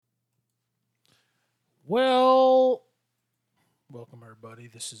Well, welcome everybody.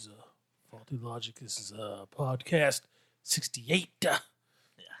 This is Faulty Logic. This is podcast 68.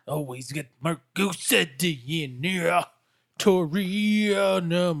 Always get Marcos in there.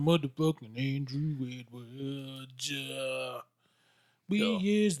 Toriana, motherfucking Andrew Edwards. We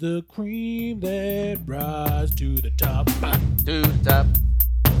is the cream that rise to the top. To the top.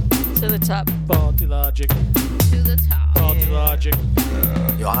 To the top. Faulty Logic. To the top. Faulty Logic.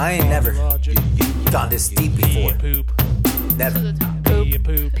 Yo, I ain't never gone this deep before. Poop. Never. To the top. Pee and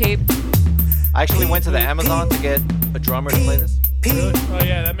poop. Peep. I actually went to the Amazon to get a drummer to play this. Really? Oh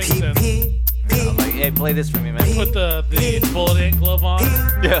yeah, that makes sense. I'm like, hey, play this for me, man. Put the bullet ink glove on.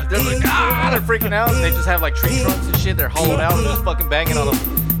 Yeah, they're like, they're freaking out. They just have like tree trunks and shit. They're hollowed out and just fucking banging on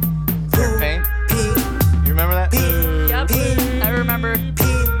them. They're in pain. You remember that? Yep. I remember.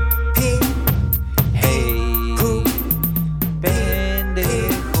 Hey,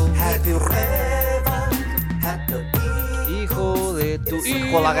 pendejo. Have you ever had the Hijo de tu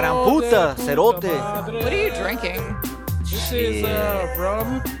hijo la gran puta, cerote. What are you drinking? This is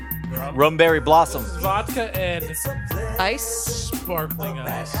rum. Rumberry Blossom. This is vodka and Ice? sparkling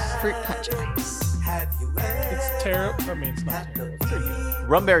ice. Fruit punch ice. It's terrible. I mean, it's not terrible. It's pretty good.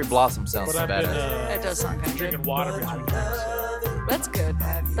 Rumberry Blossom sounds But I've been badass. That does sound kind of drinking good. water between drinks. So. That's good.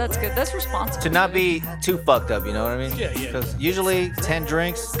 That's good. That's responsible. To not be too fucked up, you know what I mean? Yeah, yeah. Because usually 10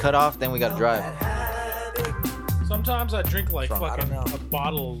 drinks, cut off, then we gotta drive. Sometimes I drink like I fucking don't know a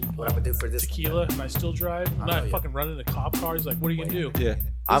bottle what of I'm gonna do for this tequila and I still drive. And I fucking run into cop cars. Like, what are you gonna do? Yeah.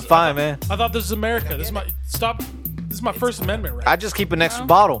 I'm fine, man. I thought this is America. This is my This is my First Amendment right. I just keep an extra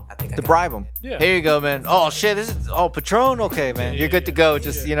bottle to bribe them. Yeah. Here you go, man. Oh shit, this is Patron. Okay, man, you're good to go.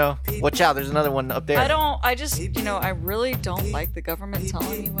 Just watch out. There's another one up there. I really don't like the government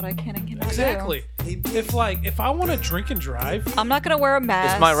telling me what I can and cannot Exactly. If I want to drink and drive, do. I'm not gonna wear a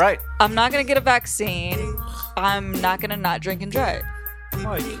mask. It's my right. I'm not gonna get a vaccine. I'm not gonna not drink and drive.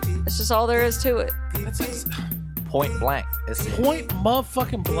 like It's just all there is to it. that's Point blank. It's point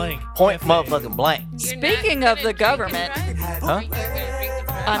motherfucking blank. point FA. motherfucking blank. You're Speaking not of gonna the government, drink and drive? Huh? You're gonna drink and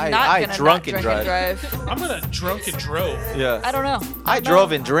drive? I'm not I gonna drunk not and drink and drive. I'm gonna drunk and drove. Yeah. I don't know. I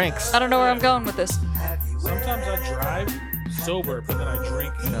drove in drinks. I don't know where I'm going with this. Sometimes I drive sober, but then I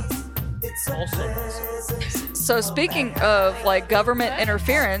drink. Also myself. So speaking of like government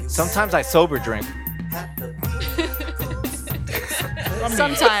interference, Sometimes I sober drink.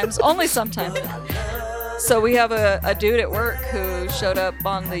 sometimes, only sometimes. So we have a dude at work who showed up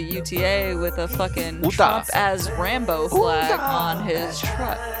on the UTA with a fucking Uta. Trump as Rambo flag on his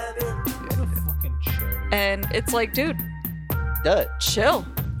truck. What a fucking show. And it's like, dude, Dud. chill.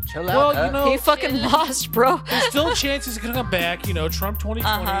 Chill Well, out. you know, He fucking lost, bro. there's still chances he could come back. You know, Trump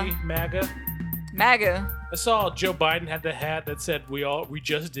 2020, MAGA. MAGA. I saw Joe Biden had the hat that said we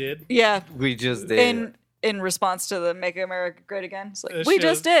just did. Yeah. We just did. In response to the Make America Great Again. It's like, That we shit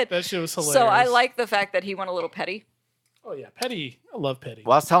just was- did. That shit was hilarious. So I like the fact that he went a little petty. Oh yeah, Petty. I love Petty.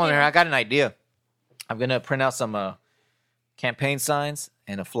 Well, I was telling her I got an idea. I'm gonna print out some campaign signs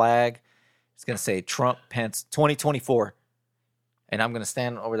and a flag. It's gonna say Trump Pence 2024, and I'm gonna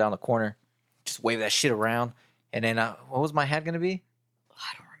stand over down the corner, just wave that shit around, and then what was my hat gonna be?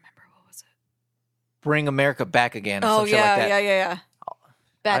 I don't remember. What was it? Bring America back again. Or Oh, some shit yeah, like that. yeah.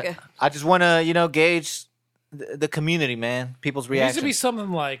 MAGA. I just want to gauge the community, man. People's It needs to reaction. be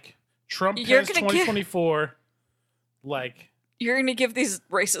something like Trump You're Pence gonna give- 2024. Like You're going to give these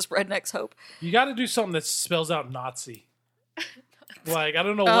racist rednecks hope. you got to do something that spells out Nazi. Like I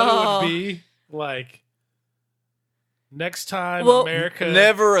don't know what Oh. it would be. Like next time Well, America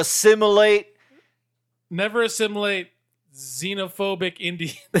Never assimilate. never assimilate xenophobic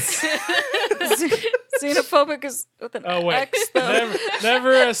Indians. Xenophobic is with an Oh wait, X, though.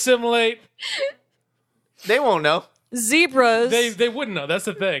 never assimilate. They won't know. Zebras. They wouldn't know. That's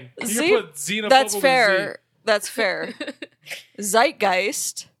the thing. You Ze- can put xenophobic. That's with fair. Z. That's fair.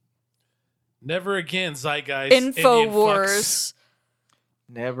 Zeitgeist. Never again, zeitgeist. Indian fucks. Infowars.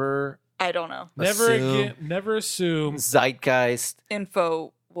 Never I don't know. Never Assume. again. Never assume. zeitgeist.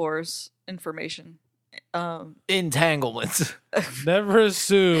 Infowars. Information. Entanglements. Never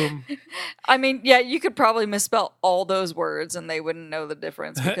assume. I mean, yeah, you could probably misspell all those words and they wouldn't know the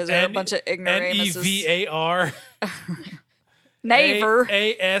difference because they're a bunch of ignoramuses. NEVAR. Naver.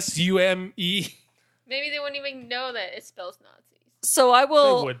 ASUME. Maybe they wouldn't even know that it spells Nazis. So I They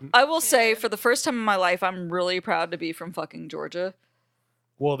will. wouldn't. I will say, for the first time in my life, I'm really proud to be from fucking Georgia.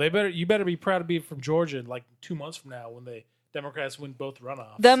 Well, you better be proud to be from Georgia in like 2 months from now when the Democrats win both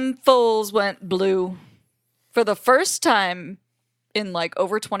runoffs. Them fools went blue for the first time in like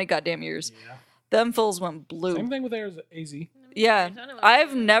over 20 goddamn years. Yeah. Them fools went blue. Same thing with AZ. I Yeah, Arizona was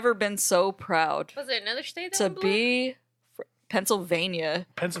I've blue. never been so proud Was it another state that to went blue? be Pennsylvania,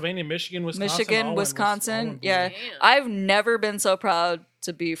 Pennsylvania, Michigan, Wisconsin. all Michigan, went- all Wisconsin. went blue. Yeah, Damn. I've never been so proud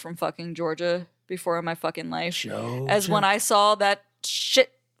to be from fucking Georgia before in my fucking life as when I saw that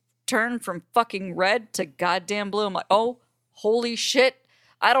shit turn from fucking red to goddamn blue. I'm like, oh, holy shit!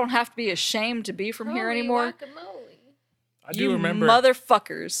 I don't have to be ashamed to be from here Holy anymore. guacamole. I do You remember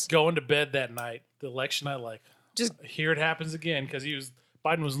motherfuckers. going to bed that night, the election night, like, Just here it happens again because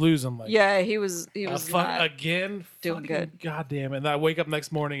Biden was losing. Like, yeah, he was fuck not again, doing fucking good. Goddamn! And I wake up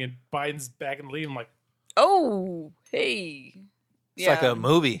next morning and Biden's back in the lead. I'm like, Oh, hey. It's like a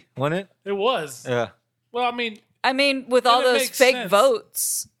movie, wasn't it? it was. Yeah. Well, I mean, I mean, with all it those makes fake sense.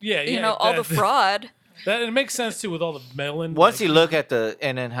 votes, yeah, you know, all the fraud. That it makes sense too with all the mail-in. Once like, you look at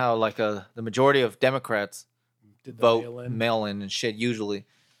and then how like the majority of Democrats did the vote mail-in. mail-in and shit usually,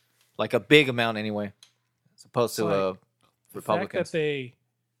 like a big amount anyway, as opposed to It's like, the fact Republicans. that they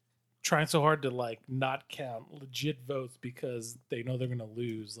trying so hard to like not count legit votes because they know they're gonna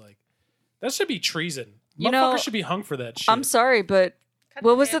lose, like that should be treason. You Motherfuckers know, should be hung for that shit. I'm sorry, but Cut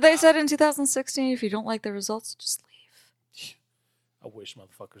what the was it heads they off. said in 2016? If you don't like the results, just leave. I wish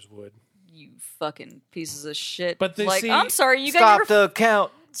motherfuckers would. You fucking pieces of shit. But they like, see- I'm sorry, you Stop got your the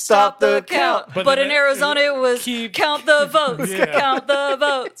count. Stop the count. But, But in then Arizona, it was keep- count the votes. Yeah. Count the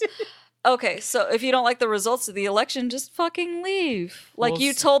votes. Okay, so if you don't like the results of the election, just fucking leave. Like Well,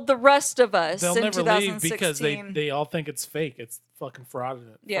 you told the rest of us They'll in never 2016. leave because they all think it's fake. It's fucking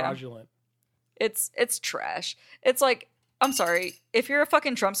fraudulent. Yeah. Fraudulent. It's trash. It's like, I'm sorry, if you're a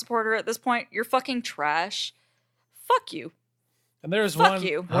fucking Trump supporter at this point, you're fucking trash. Fuck you. And there's Fuck one.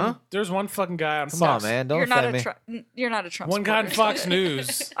 you. Huh? There's one fucking guy on Come Fox. on, man. Don't You're not offend a me. Trump. You're not a Trump. One guy on supporter. Fox News.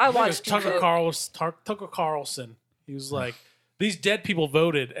 I think it was watched Tucker it. Tucker Carlson. He was like, these dead people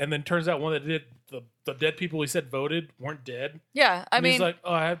voted, and then turns out one that did the dead people he said voted weren't dead. Yeah, I And mean, he's like,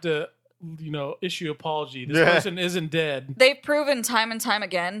 oh, I have to, issue apology. This Yeah. person isn't dead. they've proven time and time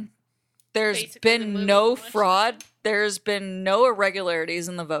again. There's Basically, the been movie no watched. fraud. There's been no irregularities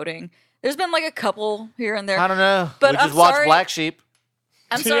in the voting. There's been like a couple here and there. I don't know. But we just I'm watched sorry. Black Sheep.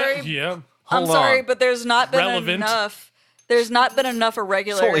 I'm sorry. Yeah. I'm Hold sorry, on. but there's not been Relevant. enough. There's not been enough It's only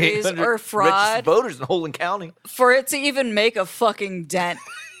irregularities 800 or richest fraud voters in Holden County. for it to even make a fucking dent.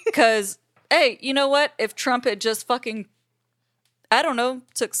 Because, hey, you know what? If Trump had just fucking, I don't know,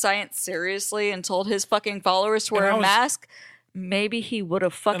 took science seriously and told his fucking followers to And wear I a was- mask, maybe he would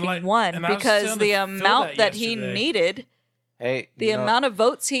have fucking like- won. and I was Because telling the Phil amount that that he yesterday. needed, Hey, the you know, amount of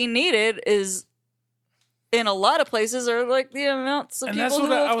votes he needed is, in a lot of places, are like the amounts of And that's people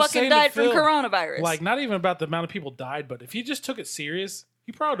who what I have was fucking saying to died from Phil. coronavirus. Like, not even about the amount of people died, but if he just took it serious,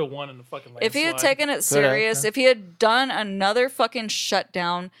 he probably would have won in the fucking landslide. If he had taken it serious, if he had done another fucking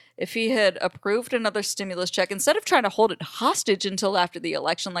shutdown, if he had approved another stimulus check, instead of trying to hold it hostage until after the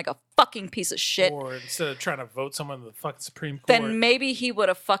election like a fucking piece of shit, Or instead of trying to vote someone to the fucking Supreme Court. then maybe he would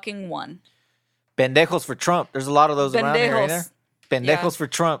have fucking won. Pendejos for Trump. There's a lot of those around here, ain't there? Pendejos. Pendejos Yeah. for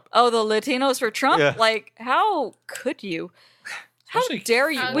Trump. Oh, the Latinos for Trump? Yeah. Like, how could you? How Especially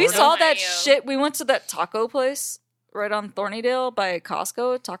dare you? How We dare saw that you. shit. We went to that taco place right on Thornydale by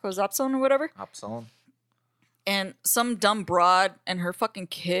Costco, Taco Zapzone or whatever. Hops on. And some dumb broad and her fucking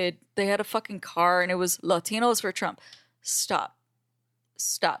kid, they had a fucking car and it was Latinos for Trump. Stop.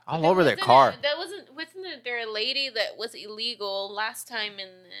 All over their car. Wasn't there a lady that was illegal last time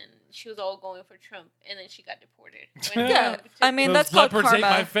and then she was all going for Trump and then she got deported. When Yeah, Trump took- I mean, Those that's called leopards ate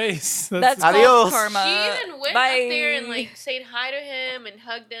karma. my face. That's Adios. called karma. She even went Bye. up there and like said hi to him and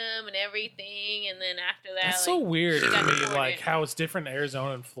hugged him and everything, and then after that, That's like, so weird she to got me, deported. like how it's different in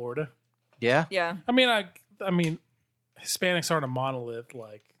Arizona and Florida. Yeah. Yeah, I mean, Hispanics aren't a monolith.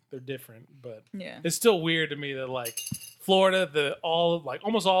 Like they're different, but yeah. it's still weird to me that like Florida,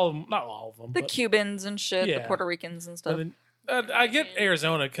 almost all of them, not all of them, The but, Cubans and shit, the Yeah. Puerto Ricans and but stuff. then, I get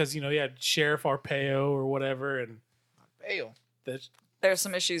Arizona because you had Sheriff Arpaio or whatever, and that's. There's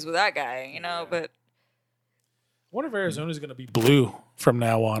some issues with that guy, you know, but I wonder if Arizona's going to be blue from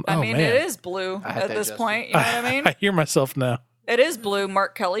now on. I oh mean, man, it is blue I had at that this adjusted. point. You know what I mean? I hear myself now. It is blue.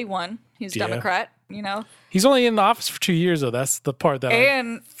 Mark Kelly won. He's Yeah. Democrat, you know. He's only in the office for 2 years, though. That's the part that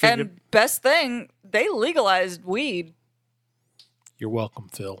And figured- best thing, they legalized weed. you're welcome,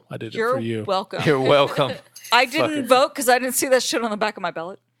 Phil. I did it You're for you. welcome. You're welcome. I didn't Fucking- vote because I didn't see that shit on the back of my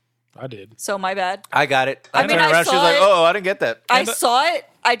ballot. I did. So my bad. I got it. I mean, turned I around. She was saw like, it. "Oh, I didn't get that." I saw it.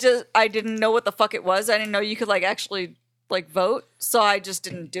 I didn't know what the fuck it was. I didn't know you could like actually like vote. So I just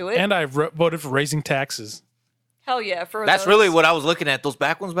didn't do it. And I voted for raising taxes. Hell yeah. For That's those. really what I was looking at. Those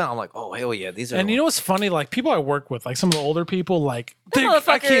back ones, man. I'm like, oh hell yeah, these are. And you know what's funny? Like people I work with, like some of the older people, like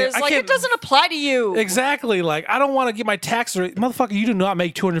Motherfuckers, like it doesn't apply to you. exactly. Like I don't want to get my tax rate, motherfucker. You do not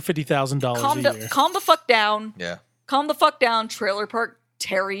make $250,000 a year. Calm the fuck down. yeah. Calm the fuck down, Trailer Park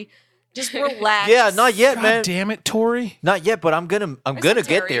Terry. Just relax. Yeah, not yet, God man. damn it, Tori. Not yet, but I'm gonna said get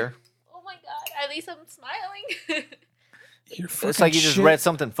Terry. there. Oh my god! At least I'm smiling. You're It's fucking like you just shit. read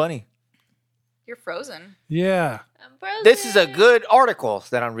something funny. You're frozen. Yeah. I'm frozen. This is a good article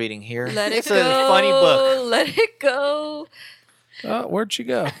that I'm reading here. Let it It's go. a funny book. Let it go. Where'd she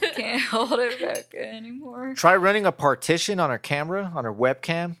go? Can't hold it back anymore. Try running a partition on her camera, on her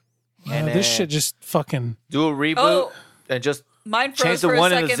webcam, and This shit just fucking. do a reboot Oh. and just Mine froze change the for a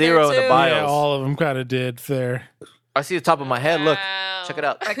 1 and the second 0 in there, the too. bio. Yeah, BIOS. all of them kind of did there. I see the top of my head. Look, Wow. check it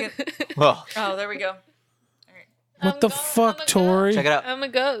out. I can, Oh, oh, there we go. What the fuck, Tori? check it out. I'm a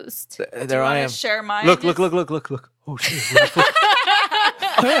ghost. There I Wanna am. Share mine. Look. Oh shit.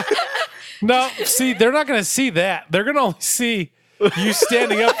 No, see, they're not gonna see that. They're gonna only see you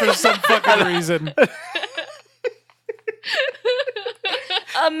standing up for some fucking reason.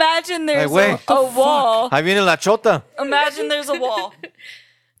 Imagine there's Hey, wait. a wall. Ahí viene la chota. Imagine there's a wall.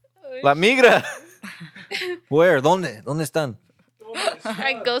 La migra. Where? ¿Dónde? ¿Dónde están?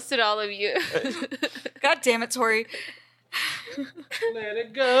 I ghosted all of you. God damn it, Tori. Let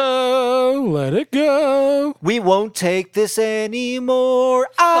it go. Let it go. We won't take this anymore.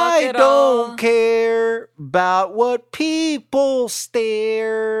 I it all. don't care about what people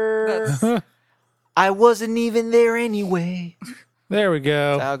stare. That's, I wasn't even there anyway. There we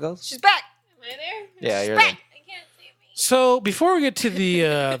That's go. how it goes. she's back. Am I there? Yeah, you're I there. can't see me. So before we get to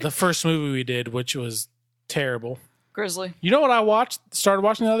the first movie we did, which was terrible, Grizzly. you know what I started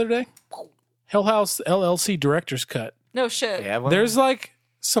watching the other day? Hell House LLC director's cut. No shit. Yeah, well, There's like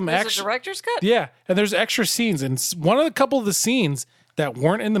some There's a extra, director's cut? yeah, and there's extra scenes, and one of the couple of the scenes that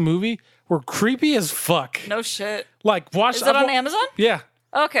weren't in the movie were creepy as fuck. No shit. Like watch. Is it on Amazon? Yeah,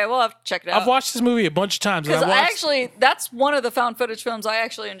 Okay, well, I'll have to check it out. I've watched this movie a bunch of times. And Because I I watched, actually, that's one of the found footage films I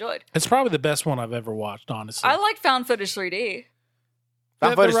actually enjoyed. it's probably the best one I've ever watched. Honestly, I like found footage 3D.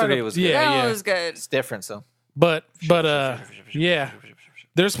 Found footage They're 3D was good. Yeah, That yeah. one was good. It's different, so. But yeah.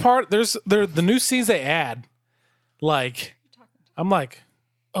 There's the new scenes they add. Like I'm like,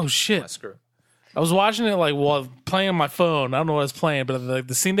 oh shit. Screw. I was watching it like while playing on my phone. I don't know what I was playing, but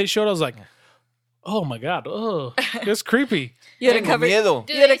the scene they showed, I was like, oh my god, oh, it's creepy. You had to Tengo cover, miedo.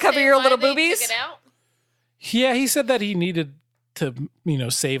 Do you had to they cover say your why little they boobies? took it out? Yeah, he said that he needed to,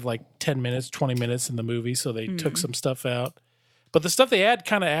 save like 10 minutes, 20 minutes in the movie, so they took some stuff out. But the stuff they add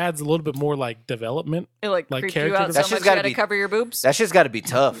kind of adds a little bit more like development. It like Like creeped you character out development. so That's just much you gotta had to be- cover your boobs. That shit's got to be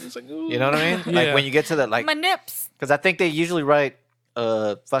tough. It's like, You know what I mean? Yeah. Like when you get to the like, My nips. because I think they usually write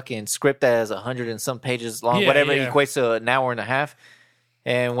a fucking script that has 100 and some pages long, Yeah, whatever yeah. equates to an hour and a half.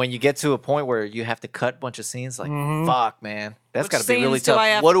 And when you get to a point where you have to cut a bunch of scenes, like fuck, man, that's Which got to be really scenes do tough. I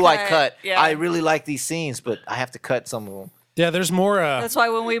have What to do I cut? cut? Yeah. I really like these scenes, but I have to cut some of them. Yeah, there's more. That's why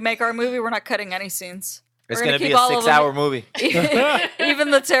when we make our movie, we're not cutting any scenes. It's We're gonna be keep a all of them- 6-hour movie.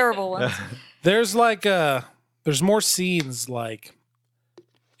 Even the terrible ones. There's like there's more scenes like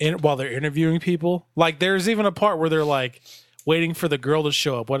while they're interviewing people. Like there's even a part where they're like waiting for the girl to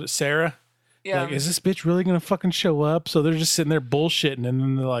show up. What, Sarah? Yeah. Like, is this bitch really gonna fucking show up? So they're just sitting there bullshitting, and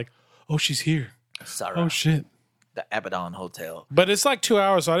then they're like, "Oh, she's here. Sorry, Oh shit." the Abaddon Hotel. But it's like 2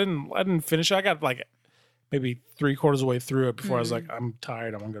 hours, so I didn't finish it. I got like maybe 3/4 of the way through it before I was like, I'm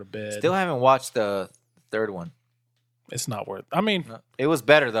tired. I'm gonna go to bed. Still haven't watched the third one. It's not worth. I mean, It was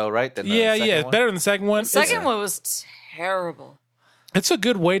better though, right? Than the yeah, second it's one? better than the second one. The second one was terrible. It's a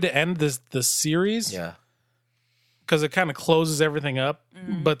good way to end the series. Yeah. Because it kind of closes everything up,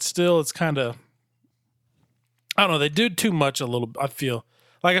 but still, it's kind of. I don't know. They do too much a little. I feel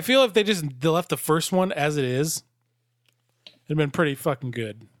if they left the first one as it is, it'd been pretty fucking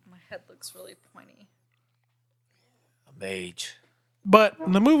good. My head looks really pointy. A mage. But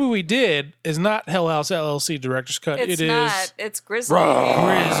the movie we did is not Hell House LLC director's cut. It's It not. is It's Grizzly.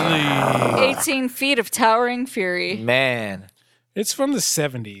 Grizzly. 18 feet of towering fury. Man. It's from the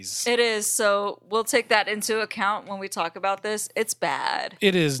 70s. It is. So we'll take that into account when we talk about this. It's bad.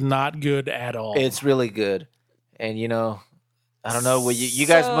 It is not good at all. It's really good. And I don't know, well, you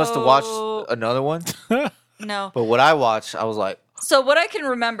guys must have watched So- another one. No. But what I watched, I was like, So what I can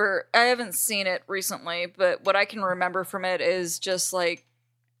remember, I haven't seen it recently, but what I can remember from it is just like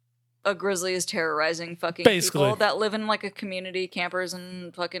a grizzly is terrorizing fucking Basically. people that live in like a community, campers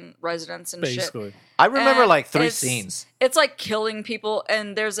and fucking residents and shit. basically. I remember And like 3 it's- scenes. It's like killing people,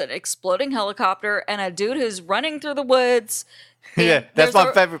 and there's an exploding helicopter and a dude who's running through the woods, Yeah, that's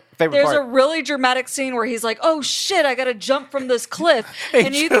my favorite There's a part. really dramatic scene where he's like, "Oh shit, I gotta jump from this cliff,"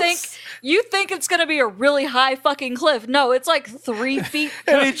 and you think it's gonna be a really high fucking cliff. No, it's like 3 feet.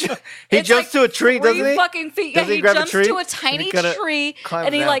 And he It's jumps like to a tree, 3 doesn't he? Fucking feet. Doesn't Yeah, he he grab a jumps tree? to a And tiny he kinda tree climbs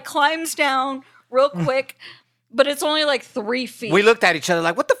and he down. like climbs down real quick, but it's only like 3 feet. We looked at each other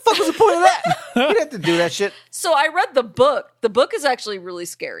like, what the fuck was the point of that? You didn't have to do that shit. So I read the book. The book is actually really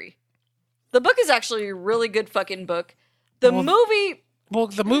scary. The book is actually a really good fucking book. The movie, Well,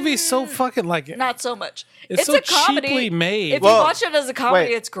 the movie's so fucking like not so much. it's so a comedy. cheaply made. If Well, you watch it as a comedy,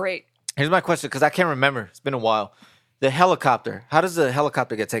 wait. it's great. Here's my question, because I can't remember. It's been a while. The helicopter. How does the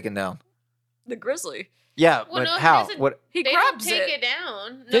helicopter get taken down? The grizzly. Yeah, Well, but no, he how? doesn't- What? He They grabs don't take it. it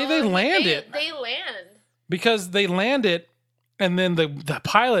down. They No, land it. They land. because they land it, and then the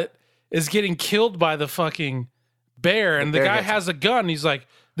pilot is getting killed by the fucking bear, and the bear guy gets him. has a gun. He's like,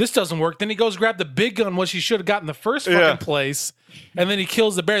 "This doesn't work." Then he goes grab the big gun, which he should have gotten in the first fucking Yeah. place, and then he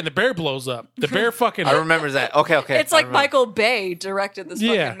kills the bear, and the bear blows up. The bear fucking. I remember that. Okay. It's I like remember. Michael Bay directed this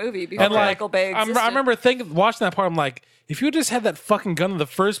Yeah, fucking movie before and like Michael Bay existed. I remember watching that part. I'm like, if you just had that fucking gun in the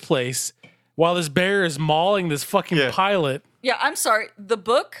first place, while this bear is mauling this fucking Yeah. pilot. Yeah, I'm sorry. The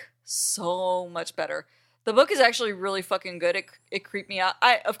book, so much better. The book is actually really fucking good. It creeped me out.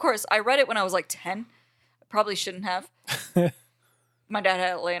 Of course, I read it when I was like 10. I probably shouldn't have. My dad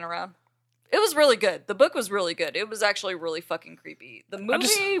had it laying around. It was really good. The book was really good. It was actually really fucking creepy. The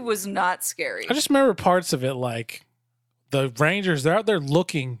movie was not scary. I just remember parts of it, like the Rangers, they're out there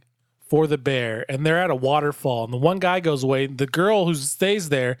looking for the bear, and they're at a waterfall, and the one guy goes away. The girl who stays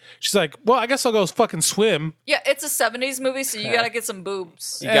there, she's like, "Well, I guess I'll go fucking swim." Yeah, it's a 70s movie, so you gotta get some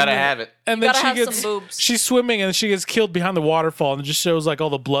boobs. You gotta And- have it. And You then gotta she have gets, some boobs. she's swimming, and she gets killed behind the waterfall, and it just shows like all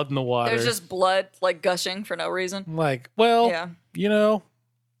the blood in the water. There's just blood, like, gushing for no reason. I'm like, well, Yeah. you know,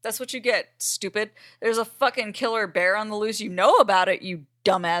 That's what you get, stupid. There's a fucking killer bear on the loose. You know about it, you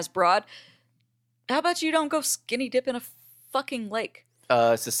dumbass broad. How about you don't go skinny dip in a fucking lake?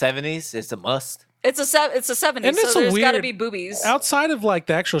 It's the 70s. It's a must. It's a 70s, And it's so a there's got to weird- be boobies. outside of like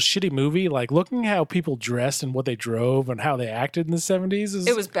the actual shitty movie, like looking at how people dressed and what they drove and how they acted in the 70s is.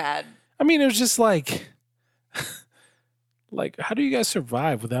 It was bad. I mean, it was just like, like, how do you guys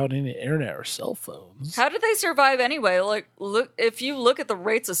survive without any internet or cell phones? How did they survive anyway? Like, look, if you look at the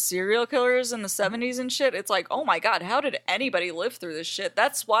rates of serial killers in the 70s and shit, it's like, oh my god, how did anybody live through this shit?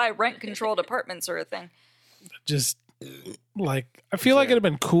 That's why rent-controlled apartments are a thing. Just like, I feel like it'd have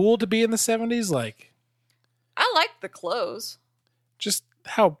been cool to be in the 70s. Like, I like the clothes. just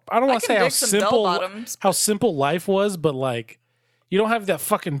how, I don't want to can say how dig some simple, bell-bottoms, how simple life was, but like, you don't have that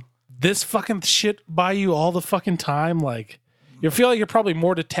fucking, this fucking shit by you all the fucking time. Like, you feel like you're probably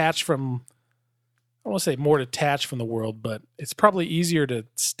more detached from, I don't want to say more detached from the world, but it's probably easier to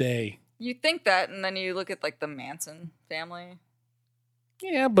stay. You think that, and then you look at like the Manson family,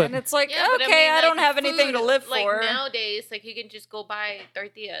 Yeah, but and it's like, Yeah, but okay, I like, don't have anything food, to live like, for. nowadays, like you can just go buy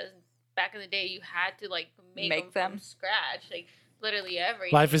tortillas. Back in the day, you had to like make them them. from scratch, like literally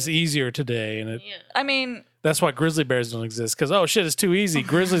everything. life is easier today, and it, Yeah. I mean, that's why grizzly bears don't exist. Because oh shit, it's too easy.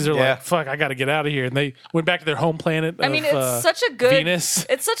 Grizzlies are Yeah. like, fuck, I got to get out of here, and they went back to their home planet. I mean, of, it's such a good, Venus.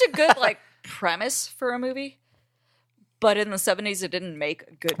 it's such a good like premise for a movie. But in the 70s, it didn't make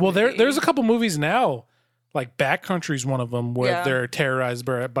a good. Well, movie. there's a couple movies now, like Backcountry's one of them, where Yeah. they're terrorized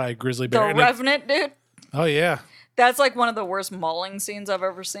by a grizzly The bear. and Revenant, dude. oh yeah, That's like one of the worst mauling scenes I've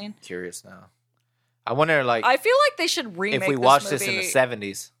ever seen. Curious now. I wonder, like, I feel like they should remake if we this watched movie. this in the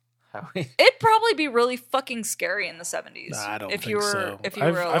 70s. How we... It'd probably be really fucking scary in the 70s. I don't if think you were, so. If you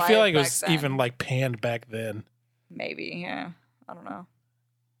were alive I feel like it back was then. even like panned back then. Maybe, yeah. I don't know.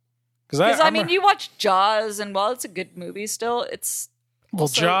 Because Because I mean, you watch Jaws, and while it's a good movie, still, it's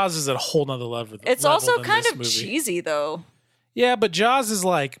also- Jaws is at a whole nother level. it's level also than kind this of movie. cheesy, though. Yeah, but Jaws is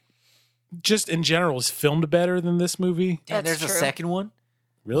like, just in general, is filmed better than this movie. Damn, That's there's a true. second one?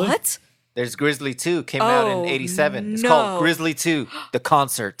 Really? What? There's Grizzly 2. Came out Oh, in 87. It's no. called Grizzly 2, The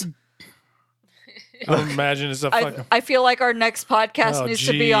Concert. I would imagine it's a fucking. I feel like our next podcast Oh, needs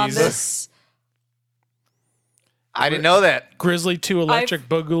to be on jeez. this. I didn't know that. Grizzly 2 Electric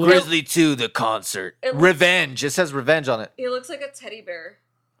Boogaloo. Grizzly 2, The Concert. It looks- Revenge. It says revenge on it. He looks like a teddy bear.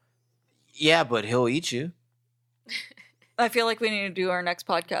 Yeah, but he'll eat you. I feel like we need to do our next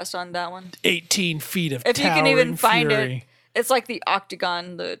podcast on that one. 18 feet of If you can even towering find fury. it, it's like the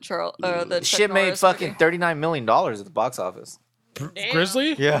Octagon, the the Chuck Shit made Norris fucking movie. $39 million at the box office. Damn.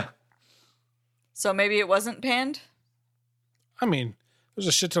 Grizzly? Yeah. So maybe it wasn't panned. I mean, there's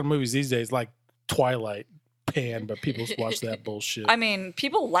a shit ton of movies these days, like Twilight, panned, but people watch that bullshit. I mean,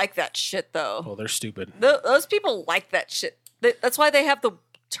 people like that shit though. Well, they're stupid. Those people like that shit. That's why they have the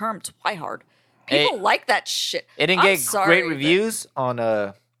term twihard. People like that shit. It didn't I'm get sorry, great but- reviews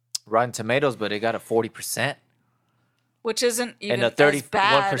on Rotten Tomatoes, but it got a 40% which isn't even and a as 31%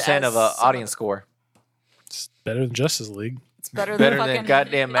 bad of as some audience score. It's better than Justice League. It's better, Better than than fucking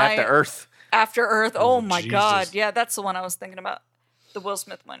goddamn After Earth. After Earth. Oh my Jesus. god. Yeah, that's the one I was thinking about. The Will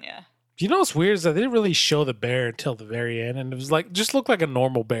Smith one, yeah. You know what's weird is that they didn't really show the bear until the very end, and it was like just looked like a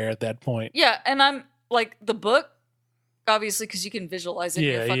normal bear at that point. Yeah, and I'm like the book, obviously, because you can visualize it in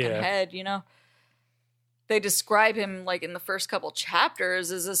Yeah, your fucking yeah. head, you know? They describe him like in the first couple chapters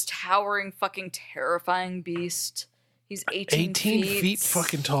as this towering, fucking terrifying beast. He's 18 feet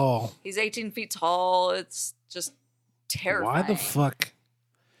fucking tall. He's 18 feet tall. It's just terrifying. Why the fuck?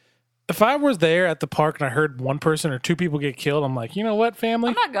 If I was there at the park and I heard one person or two people get killed, I'm like, you know what, family?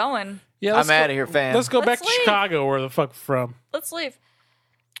 I'm not going. Yeah, I'm out of here, fam. Let's go back Let's to leave. Chicago, where the fuck we're from. Let's leave.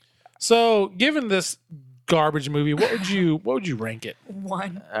 So, given this garbage movie, what would you rank it?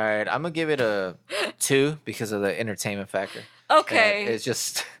 1. All right, I'm gonna give it a 2 because of the entertainment factor. Okay. It's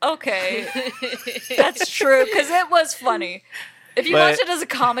just Okay. That's true, because it was funny. If you But- watch it as a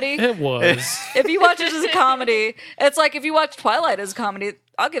comedy, It was. if you watch it as a comedy, it's like if you watch Twilight as a comedy,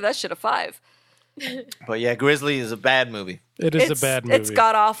 I'll give that shit a 5. but yeah, Grizzly is a bad movie. It is It's a bad movie. It's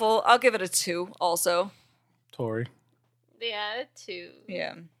god awful. I'll give it a 2 also. Tori. Yeah, 2.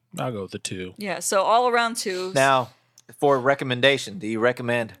 Yeah. I'll go with the 2. Yeah. So all around 2s. Now, for a recommendation, do you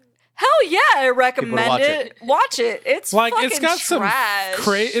recommend? Hell yeah, I recommend watch it. it. Watch it. It's Like fucking it's got trash.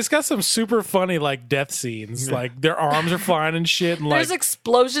 some it's got some super funny like death scenes. Like their arms are flying and shit, and There's like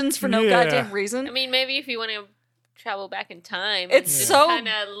explosions for no Yeah. goddamn reason. I mean, maybe if you want to travel back in time, It's and just so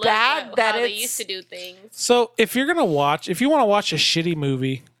kinda look bad at that how they it's- used to do things. so. If you want to watch a shitty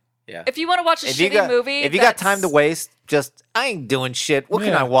movie, Yeah. if you want to watch a If you shitty got movie, if you got time to waste, just I ain't doing shit. What can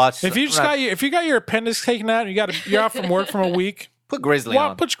yeah. I watch? If you just I'm not- if you got your appendix taken out and you're out from work from a week, put Grizzly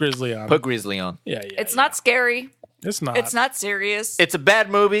on. put Grizzly on. Put Grizzly on. yeah, it's not scary. It's not. It's not serious. It's a bad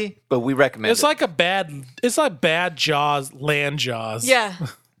movie, but we recommend It's it. like it's like bad Jaws, land Jaws. yeah.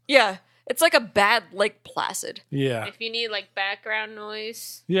 Yeah. It's like a bad Lake Placid. Yeah. If you need like background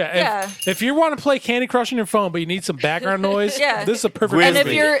noise, Yeah. Yeah. If you want to play Candy Crush on your phone, but you need some background noise, Yeah. this is a perfect Grizzly. And if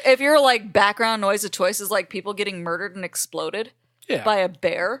movie. you're like background noise of choice is like people getting murdered and exploded Yeah. by a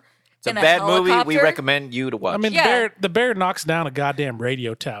bear. it's a in bad movie. We helicopter, recommend you to watch. I mean, Yeah. the bear knocks down a goddamn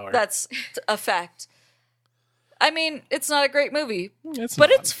radio tower. That's a fact. I mean, it's not a great movie, It's but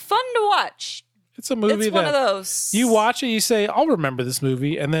not. it's fun to watch. It's a movie It's one that of those. you watch it, you say, "I'll remember this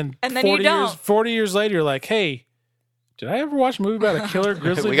movie," and then And then you 40 don't. years later, you're like, "Hey, did I ever watch a movie about a killer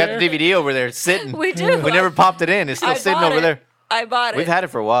grizzly we got bear?" the DVD over there sitting. We do. We never popped it in. It's still I sitting bought over it. there. I bought it. We've had it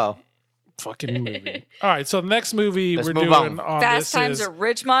for a while. Fucking movie. All right, so the next movie Let's we're move doing on. on Fast this Times is at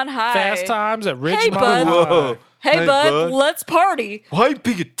Ridgemont High. Fast Times at Ridgemont bud. High. Whoa. Hey, bud, bud. let's party. Why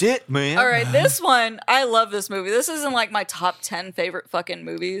big a dick, man? All right, this one, I love this movie. This isn't like my top 10 favorite fucking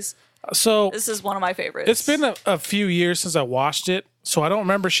movies. So This is one of my favorites. it's been a few years since I watched it, so I don't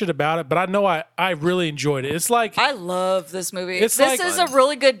remember shit about it, but I know I really enjoyed it. It's like I love this movie. It's This like- is a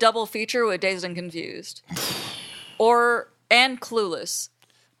really good double feature with Dazed and Confused. And Clueless.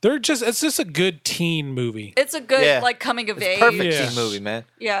 it's just a good teen movie. It's a good Yeah. like coming of age. Perfect Yeah. teen movie, man.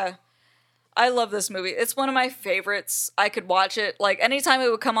 Yeah. I love this movie. It's one of my favorites. I could watch it like anytime it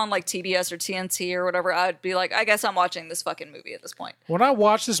would come on like TBS or TNT or whatever, I'd be like, I guess I'm watching this fucking movie at this point. When I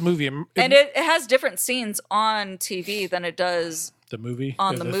watched this movie, And it has different scenes on TV than it does the movie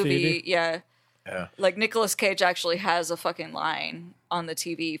on in the movie. theater. Yeah. Yeah. Like Nicolas Cage actually has a fucking line on the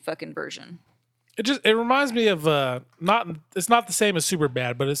TV fucking version. It reminds me of it's not the same as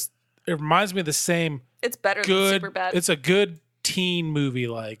Superbad, but it reminds me of the same It's better good. than Superbad. It's a good teen movie,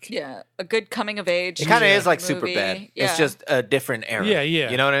 like Yeah, a good coming of age. It kind of Yeah. is like movie. Superbad. Yeah. It's just a different era. Yeah, yeah.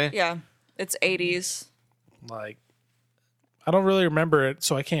 You know what I mean? Yeah, it's 80s. like I don't really remember it,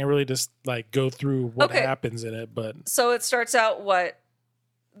 so I can't really just like go through what Okay. happens in it. But So it starts out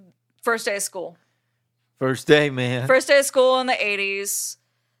first day of school. First day, man. First day of school in the 80s.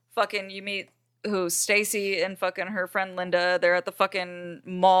 Fucking you meet Stacy and fucking her friend Linda. They're at the fucking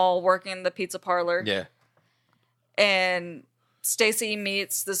mall working the pizza parlor. Yeah. And Stacy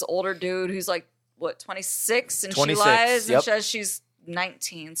meets this older dude who's like, what, 26? And 26, she lies yep. and says she's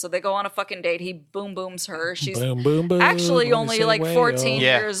 19. So they go on a fucking date. He booms her. She's boom, boom, boom. actually when only they say like way, 14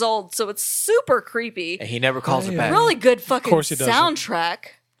 Yeah. years old. So it's super creepy. And he never calls her Yeah. back. Really good fucking course he doesn't. soundtrack.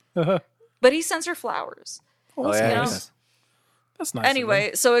 But he sends her flowers. Oh, yeah. you know? yes. That's nice. of him.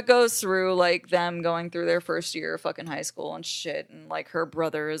 Anyway, so it goes through like them going through their first year of fucking high school and shit, and like her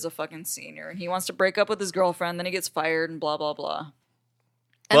brother is a fucking senior and he wants to break up with his girlfriend, then he gets fired and blah blah blah.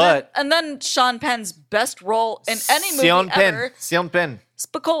 But and then Sean Penn's best role in any movie ever, Sean Penn.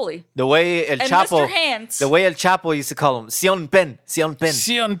 Spicoli. The way El And Chapo, Mr. Hands. the way El Chapo used to call him, Sean Penn. Sean Penn.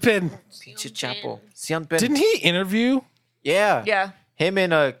 Pinche Chapo. Sean Penn. Didn't he interview? Yeah. Yeah, Him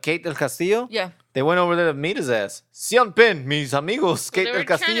and Kate del Castillo. yeah. They went over there to meet his ass. Sean Penn, mis amigos. Kate They del were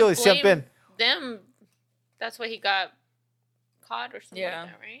trying Castillo to y Sean blame Penn. them. That's why he got caught or something Yeah.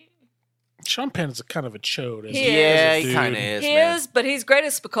 like that, right? Sean Penn is kind of a chode. Isn't He he? Yeah, As a he dude. kind of is, He man. is, but he's great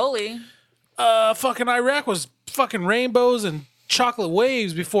as Spicoli. Fucking Iraq was fucking rainbows and chocolate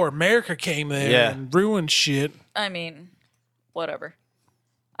waves before America came there Yeah. and ruined shit. I mean, whatever.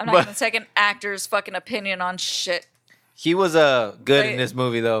 I'm not But- gonna take an actor's fucking opinion on shit. He was good in Wait. this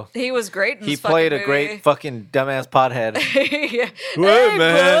movie, though. He was great in He this played a fucking great movie. fucking dumbass pothead. Yeah. What, man?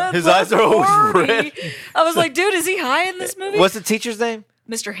 bud, His what's eyes are always 40? red. I was like, dude, is he high in this movie? What's the teacher's name?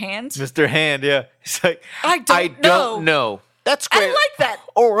 Mr. Hands? Mr. Hand, yeah. He's like, I don't know. That's great. I like that.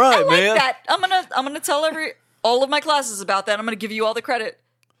 All right, I like man. that. I'm gonna tell all of my classes about that. I'm gonna give you all the credit.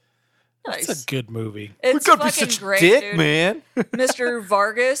 Nice. It's a good movie. It's We gotta be fucking such great, dick, dude. man. Mr.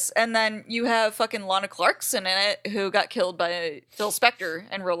 Vargas, and then you have fucking Lana Clarkson in it, who got killed by Phil Spector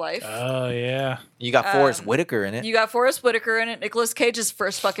in real life. Oh, yeah. You got Forrest Whitaker in it. You got Forrest Whitaker in it. Nicolas Cage's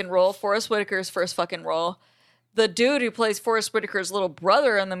first fucking role. Forrest Whitaker's first fucking role. The dude who plays Forrest Whitaker's little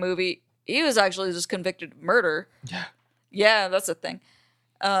brother in the movie, he was actually just convicted of murder. Yeah. Yeah, that's a thing.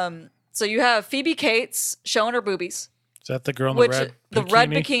 So you have Phoebe Cates showing her boobies. Is that the girl in Which the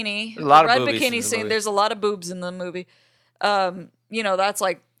red bikini? the lot of red boobies in bikini the scene. movie. There's a lot of boobs in the movie. That's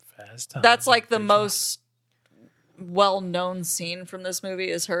like Fast time. that's like the most well-known scene from this movie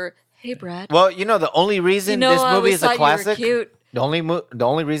is her. Hey, Brad. Well, the only reason this I movie always is a thought you were classic. cute. The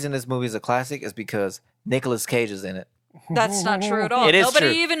only reason this movie is a classic is because Nicolas Cage is in it. That's not true at all. It is Nobody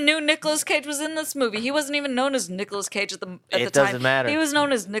true. even knew Nicolas Cage was in this movie. He wasn't even known as Nicolas Cage at the It time. doesn't matter. He was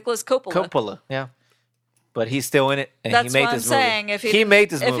known as Nicolas Coppola. Coppola, yeah. But he's still in it, and That's he made what I'm this movie. saying. If he made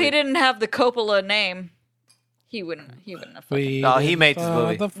this movie. if he didn't have the Coppola name, he wouldn't have. Fucking, No, he made this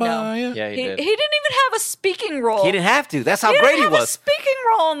movie. The fire. yeah, he he did. didn't even have a speaking role. He didn't have to. That's how He great didn't he have a was. speaking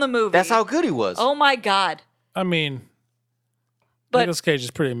role in the movie. That's how good he was. Oh my god. I mean, But Nicolas Cage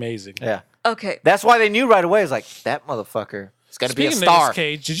is pretty amazing. Yeah. okay. That's why they knew right away. It's like, that motherfucker is going to be a Speaking of Nicolas star.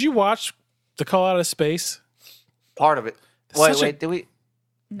 Cage, did you watch The Call Out of Space? Part of it. Such a- Wait, did we?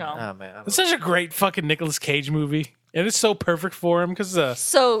 No. Oh, man. It's such a great fucking Nicolas Cage movie. And it's so perfect for him because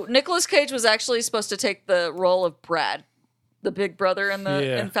So Nicolas Cage was actually supposed to take the role of Brad, the big brother in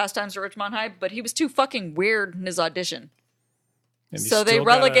Yeah. in Fast Times at Ridgemont High, but he was too fucking weird in his audition. and he So they still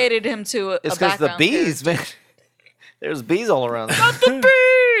gotta- relegated him to a It's because the background bees, man. There's bees all around.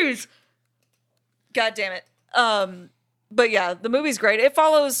 the bees. God damn it. But yeah, the movie's great. It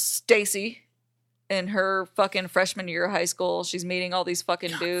follows Stacy in her fucking freshman year of high school. She's meeting all these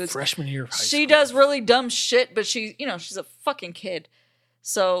fucking dudes. freshman year of high She school. does really dumb shit, but she's a fucking kid.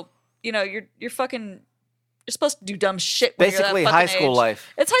 So, you're supposed to do dumb shit when Basically, you're that high fucking school age.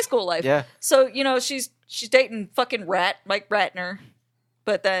 life. It's high school life. Yeah. So, she's dating fucking Mike Ratner,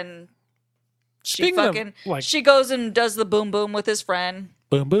 but then she Speaking of, fucking like- she goes and does the boom boom with his friend.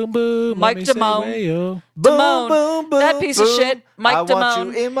 Boom, boom, boom. Mike let me say Damone. wayo. Damone, that piece of shit, Mike I want Damone,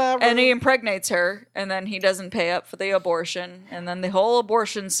 you in my and he room. impregnates her, and then he doesn't pay up for the abortion, and then the whole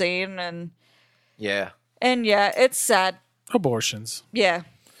abortion scene, and Yeah. yeah, it's sad. Abortions. Yeah.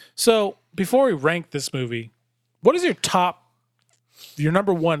 So before we rank this movie, what is your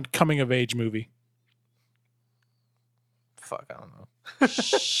number one coming of age movie? Fuck, I don't know.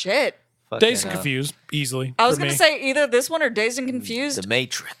 Shit. Fucking, Dazed and Confused, easily. I was for gonna me. say either this one or Dazed and Confused, The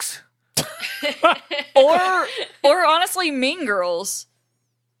Matrix. or honestly, Mean Girls.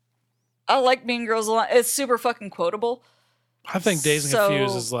 I like Mean Girls a lot. It's super fucking quotable. I think Dazed and So-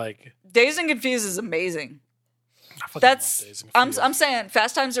 Confused is like. Dazed and Confused is amazing. I fucking That's love Dazed and I'm Confused. I'm saying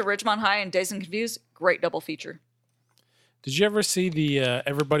Fast Times at Ridgemont High and Dazed and Confused, great double feature. Did you ever see the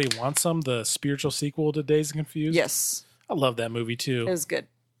Everybody Wants Some, the spiritual sequel to Dazed and Confused? Yes, I love that movie too. it was good.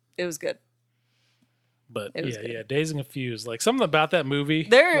 It was good. But it was yeah, good. yeah, Dazed and Confused. Like something about that movie.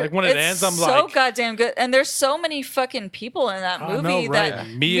 There, like when it it's ends, I'm so like, goddamn good, and there's so many fucking people in that I movie know, right? that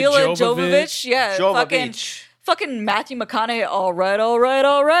Mia Mila Jovovich. yeah, fucking Matthew McConaughey. All right.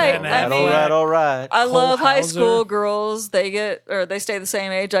 Ben I Affleck. mean, All right. I love high Hauser. school girls. They stay the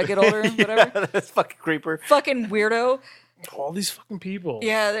same age. I get older. Whatever. That's fucking creeper. Fucking weirdo. all these fucking people.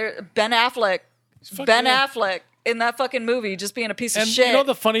 Yeah, they're Ben Affleck. Fuck Ben yeah. Affleck in that fucking movie, just being a piece of And shit. you know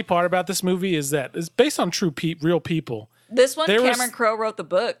the funny part about this movie is that it's based on true real people. this one, there was- Cameron Crowe wrote the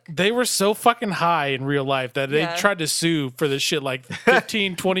book. They were so fucking high in real life that they Yeah. tried to sue for this shit like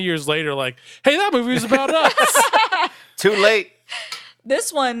 15, 20 years later. Like, hey, that movie was about us. Too late.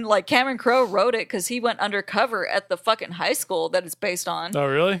 This one, like Cameron Crowe wrote it because he went undercover at the fucking high school that it's based on. Oh,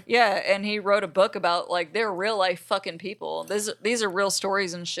 really? Yeah, and he wrote a book about like they're real life fucking people. These are real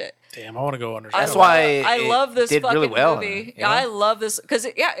stories and shit. Damn, I want to go under. That's why I it love this did fucking really well, movie. you know? I love this because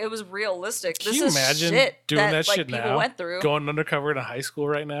it was realistic. Can This you is imagine shit doing that like, shit people now? went through. Going undercover in a high school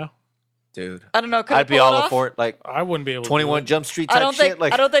right now? Dude. I don't know. Could I I'd be pull all it up off? for it. Like I wouldn't be able to. 21 do Jump Street I type don't shit. think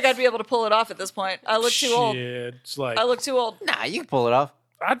Like, I don't think I'd be able to pull it off at this point. I it. look too old. Shit, it's like I look too old. nah, you can pull it off.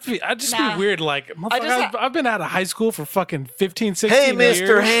 I'd just Nah. be weird. Like, motherfucker, just I've been out of high school for fucking 15, 16 Hey, years.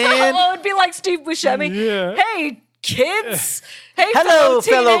 Mr. Hand. Oh, it'd be like Steve Buscemi. Yeah. Hey, kids. Hey, Hello,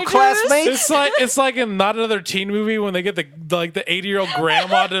 fellow teenagers. classmates. It's like in Not Another Teen Movie when they get the 80-year-old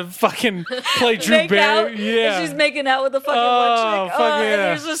grandma to fucking play Drew Make out, Barry. and she's making out with the fucking Oh, one chick. fuck And yeah.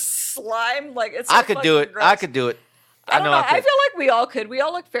 there's just slime. Like it's. So I could do fucking it. gross. I could do it. I don't know. I could. feel like we all could. We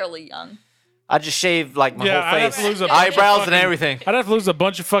all look fairly young. I just shave like my Yeah, I'd whole have face, to lose a bunch of eyebrows and fucking- everything. I'd have to lose a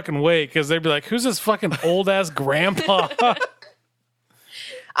bunch of fucking weight because they'd be like, "Who's this fucking old ass grandpa?"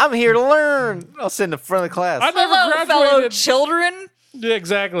 I'm here to learn. I'll sit in the front of the class. I never Hello, fellow graduated. children. Yeah,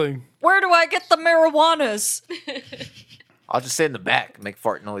 exactly. Where do I get the marijuanas? I'll just sit in the back and make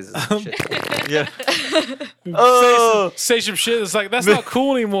fart noises and shit. Yeah. Oh, Say some shit. It's like that's not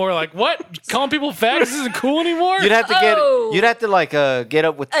cool anymore. Like what? Calling people fags isn't cool anymore. you'd have to Oh. get. You'd have to like get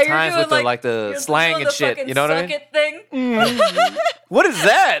up with the You're times doing with the you're slang doing and the shit. fucking You know what I suck mean? it thing. What is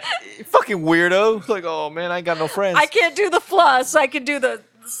that? You fucking weirdo. It's like, oh man, I ain't got no friends. I can't do the floss. I can do the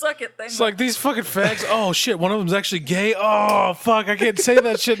suck it thing. It's like these fucking fags. Oh shit, one of them's actually gay. Oh fuck, I can't say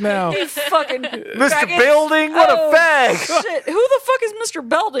that shit now. You fucking Mr. faggot. Building, what Oh, a fag. Shit, who the fuck is Mr.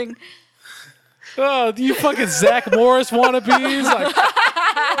 Belding? Oh, you fucking Zach Morris wannabes.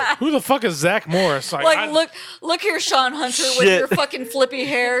 Like, who the fuck is Zach Morris? Like, I- look here, Sean Hunter, with Shit. your fucking flippy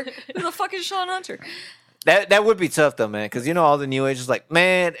hair. Who the fuck is Sean Hunter? That would be tough though, man, because you know all the new agers like,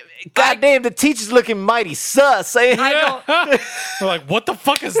 man, goddamn, the teacher's looking mighty sus. Eh? They're like, what the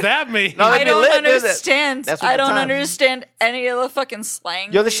fuck does that mean? No, I They'd be don't lit, dude. understand. That's what I the don't time. understand any of the fucking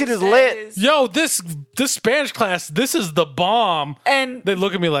slang. Yo, this shit these is lit. days. Yo, this Spanish class, this is the bomb. And They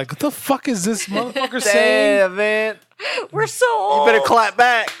look at me like, what the fuck is this motherfucker saying? Damn, man. we're so old. You better clap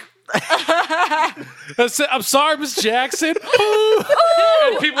back. I'm sorry, Miss Jackson.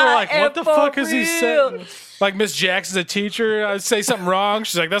 And people are like, I what the am fuck for is he real. saying? Like Miss Jackson's a teacher. I say something wrong.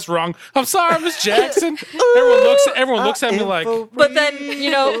 She's like, that's wrong. I'm sorry, Miss Jackson. Everyone looks at me like, But then,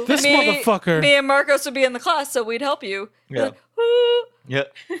 you know, This me, motherfucker. me and Marcos would be in the class, so we'd help you. Yeah. Like, "Ooh." Yeah.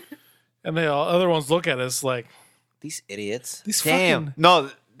 and the other ones look at us like, These idiots. These damn. fucking- No,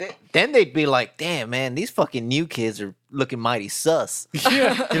 then they'd be like, damn, man, these fucking new kids are looking mighty sus.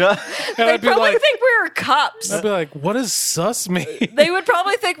 yeah. You know? And They'd I'd be probably like, think we were cops. I'd be like, what does sus mean? They would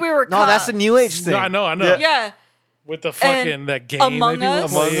probably think we were No, cops. that's the new age thing. No, I know. Yeah. With the fucking And that game Among that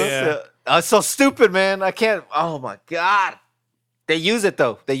people Us? play. Among Yeah. Us, yeah. It's so stupid, man. I can't. Oh my god. They use it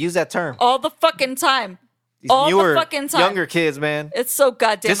though. They use that term. All the fucking time. These all the newer, fucking time. younger kids, man. It's so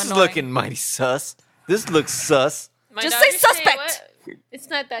goddamn This is annoying. looking mighty sus. This looks sus. My Just daughter say say suspect. what? It's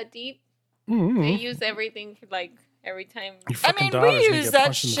not that deep. Mm-hmm. They use everything like every time. Your fucking mean, we daughter's gonna use get that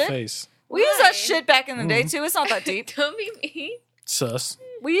punched in the shit. face. We used that Why? shit back in the day, Mm-hmm. too. It's not that deep. Don't be mean. Sus.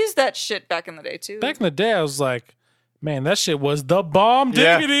 We used that shit back in the day, too. Back in the day, I was like, man, that shit was the bomb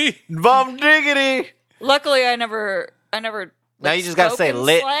Yeah. diggity. Bomb diggity. Luckily, I never. Now you just gotta spoke say in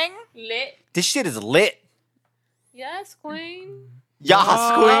lit. Slang. Lit. This shit is lit. Yes, queen. Yas,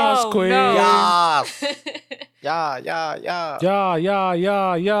 Oh, queen. no. Yas. Yeah, yeah, yeah. Yeah, yeah,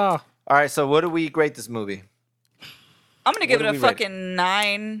 yeah, yeah. All right, so what do we grade this movie? I'm gonna give What it do a we rate? fucking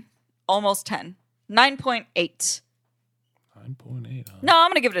 9, almost 10. 9.8. 9.8. Huh? No, I'm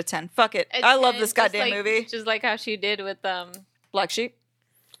gonna give it a 10. Fuck it. I love this goddamn movie. Just like how she did with Black Sheep.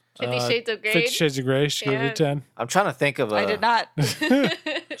 50 Shades of Grey. 50 Shades of Grey. She gave it a Yeah. 10. I'm trying to think of a. I did not.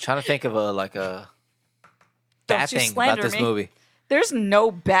 Trying to think of a like a Don't bad you thing about slander this me. movie, There's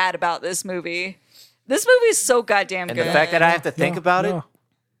no bad about this movie. This movie is so goddamn and good. the fact that I have to think No, about it, no.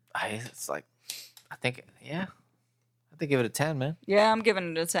 it's like, I think, yeah, I think give it a 10, man. Yeah, I'm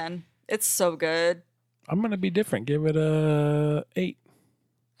giving it a 10. It's so good. I'm going to be different. Give it a 8.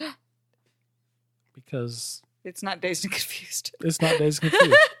 Because It's not Dazed and Confused. it's not Days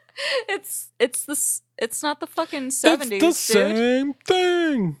Confused. It's not the fucking 70s, It's the dude. same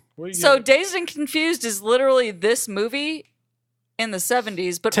thing. What do you So get? Dazed and Confused is literally this movie in the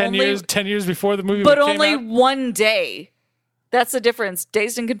 70s, but 10 only years 10 years before the movie but came only out? one day. That's the difference.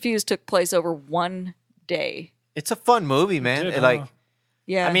 Dazed and Confused took place over one day. It's a fun movie, man. did, It, like, huh?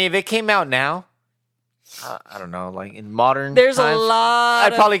 Yeah. I mean, if it came out now, I don't know, like in modern there's times, a lot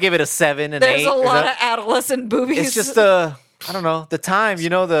I'd of, probably give it a 7 and there's 8. a or lot so. of adolescent boobies. It's just I don't know, the time,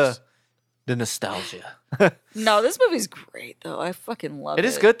 the nostalgia. No, this movie's great though. I fucking love it. It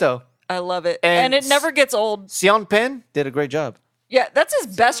is good though. I love it, And and it never gets old. Sean Penn did a great job. Yeah, that's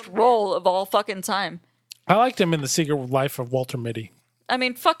his best role of all fucking time. I liked him in The Secret Life of Walter Mitty. I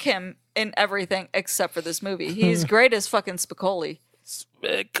mean, fuck him in everything except for this movie. He's great as fucking Spicoli.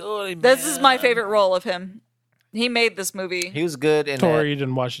 This is my favorite role of him. He made this movie. He was good in Tori, that. you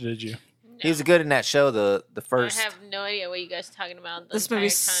didn't watch it, did you? He was good in that show, the first. I have no idea what you guys are talking about. This entire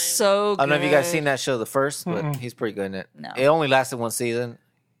movie's time. so good. I don't know if you guys seen that show, the first, but he's pretty good in it. No. It only lasted one season.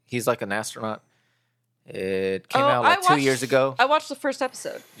 He's like an astronaut. It came Oh, out like 2 years ago. I watched the first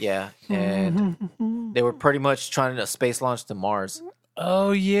episode. Yeah, and they were pretty much trying to space launch to Mars.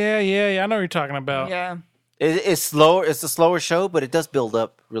 Oh, yeah. I know what you're talking about. Yeah. It's slower. It's a slower show, but it does build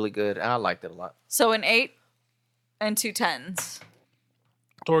up really good. I liked it a lot. So an 8 and 2 10s.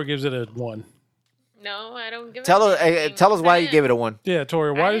 Tori gives it a 1. No, I don't give. Tell it us why you gave it a 1. Yeah,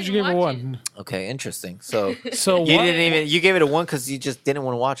 Tori, why I did you give didn't it a watch 1? Okay, interesting. So So you what? you gave it a 1 because you just didn't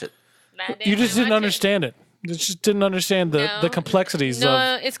want to watch it. You just didn't understand it. You just didn't understand the No. complexities No,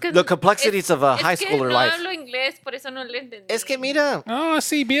 of. it's because The complexities of a high schooler no life. hablo inglés, por eso no le entendí. Es que mira, Oh,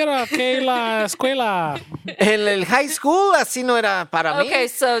 sí, mira, que la escuela. en el high school así no era para mí. Okay,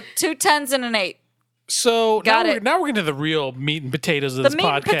 so 2 10s and an 8. So Got now, it. now we're getting to the real meat and potatoes of The this meat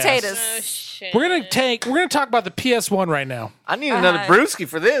and podcast. potatoes. Oh shit. We're gonna talk about the PS1 right now. I need another brewski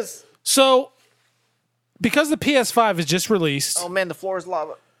for this. So because the PS5 is just released, Oh man, the floor is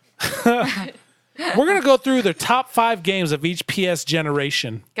lava. we're gonna go through the top 5 games of each PS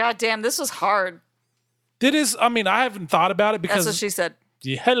generation. God damn, this was hard. It is. I mean, I haven't thought about it That's what because she said.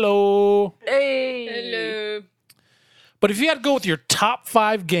 hello. Hey. Hello. But if you had to go with your top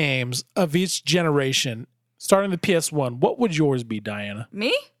 5 games of each generation, starting the PS1, what would yours be, Diana?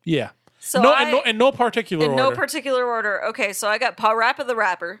 Me? Yeah. So no, I, in no particular in order. no particular order. Okay, so I got Parappa the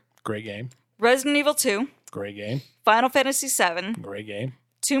Rapper, Great game. Resident Evil 2, Great game. Final Fantasy 7, Great game.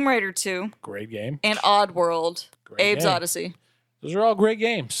 Tomb Raider 2, Great game. and Oddworld, Great Abe's game. Odyssey. Those are all great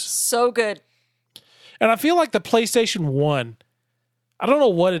games. So good. And I feel like the PlayStation 1, I don't know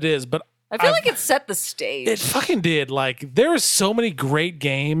what it is, but I feel like it set the stage. it fucking did. Like, there are so many great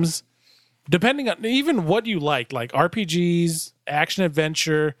games, depending on even what you like RPGs, action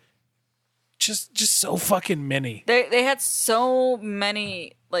adventure, just so fucking many. They had so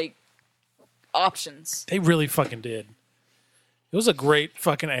many like options. They really fucking did. It was a great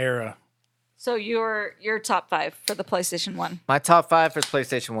fucking era. So your top 5 for the PlayStation 1. My top 5 for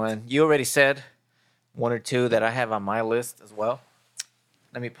PlayStation 1. You already said 1 or 2 that I have on my list as well.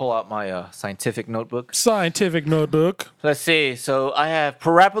 Let me pull out my scientific notebook. Scientific notebook. Let's see. So I have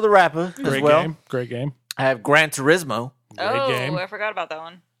Parappa the Rapper as Great well. game. Great game. I have Gran Turismo, Great game. I forgot about that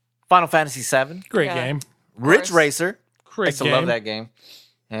one. Final Fantasy 7, Great Yeah. game. Ridge course. Racer. I Great used to game. love that game.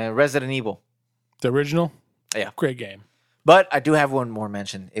 And Resident Evil. The original. Yeah. Great game. But I do have one more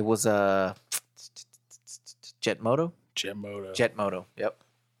mention. It was Jetmoto? Jetmoto. Jetmoto. Yep.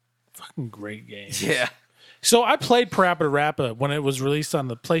 Fucking great game. Yeah. So I played Parappa the Rappa when it was released on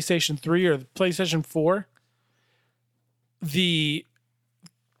the PlayStation 3 or the PlayStation 4. The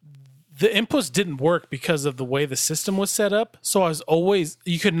inputs didn't work because of the way the system was set up. So I was always,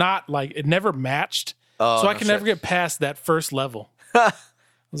 you could not, it never matched. Oh, so I no could shit. never get past that first level. I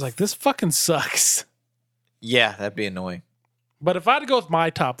was like, this fucking sucks. Yeah, that'd be annoying. But if I had to go with my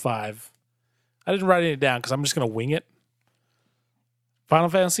top 5, I didn't write any down because I'm just going to wing it. Final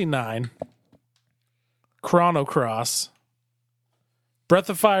Fantasy 9, Chrono Cross, Breath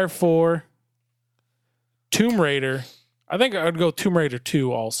of Fire 4, Tomb Raider. I think I would go Tomb Raider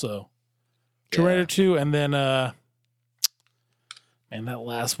 2 also. Tomb Yeah. Raider 2, and then man, that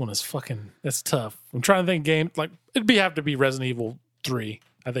last one is that's tough. I'm trying to think game it'd have to be Resident Evil 3.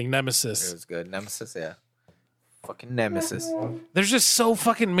 I think It Nemesis. was good. Nemesis, yeah. Fucking Nemesis. There's just so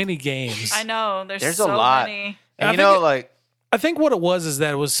fucking many games. I know. There's a so lot. many. And I you think know, I think what it was is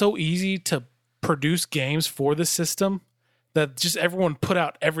that it was so easy to produce games for the system that just everyone put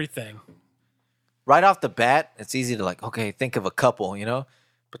out everything. right off the bat, it's easy to okay, think of a couple,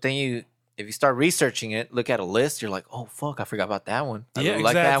 But then if you start researching it, look at a list, you're like, oh fuck, I forgot about that one. I Yeah, really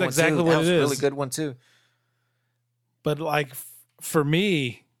like that one exactly too. what That it was a really is. good one too. But for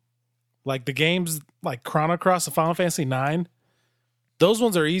me, the games like Chrono Cross and Final Fantasy 9, those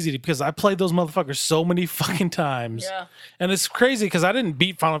ones are easy because I played those motherfuckers so many fucking times. Yeah. And it's crazy because I didn't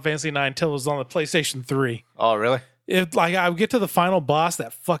beat Final Fantasy 9 until it was on the PlayStation 3. Oh really? I would get to the final boss,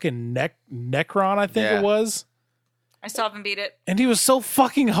 that fucking Necron, I think Yeah. it was. I still haven't beat it. And he was so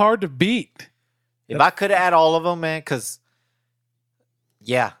fucking hard to beat. If I could add all of them, man, because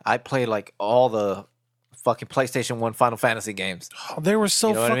I played all the fucking PlayStation 1 Final Fantasy games. Oh, they were so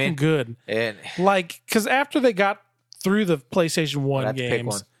You know what I fucking mean? good. And Like, because after they got through the PlayStation 1 have to pick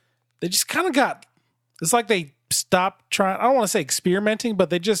one. games, they just kind of got, it's like they stopped trying, I don't want to say experimenting, but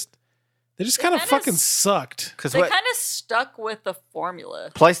they just kind of kinda fucking sucked. because They what kind of stuck with the formula.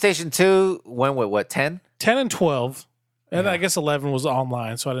 PlayStation 2 went with what 10? 10 and 12. And I guess 11 was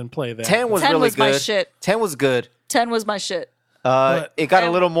online, so I didn't play that. 10 was 10 really was my good. shit. 10 was good. 10 was my shit. But- It got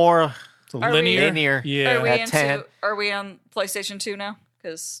a little more. So Are we- Linear. Yeah. Are we at 10. Are we on PlayStation 2 now?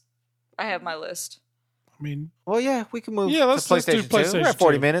 Because I have my list. I mean, Well, yeah, we can move. Yeah, let's to do PlayStation 2. We're PlayStation at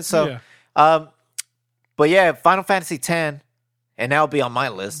 40 2. minutes, so. Yeah. But yeah, Final Fantasy 10, and that'll be on my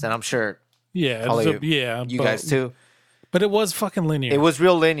list, and I'm sure Yeah. Probably You you guys too. But it was fucking linear. It was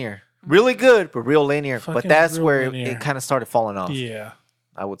real linear, really good, but real linear. But Fucking that's real where linear. it kind of started falling off. Yeah.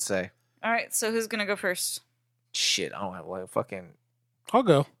 I would say. All right, so who's going to go first? Shit, I don't have like fucking I'll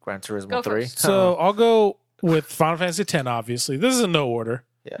go. Gran Turismo Go 3. first. So I'll go with Final Fantasy X, obviously. This is in no order.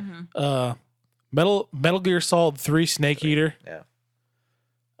 yeah, Metal Gear Solid 3 Snake Eater. yeah.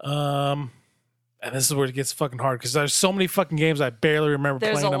 And this is where it gets fucking hard because there's so many fucking games I barely remember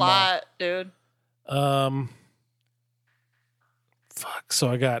There's playing a them lot, dude. all. Fuck. So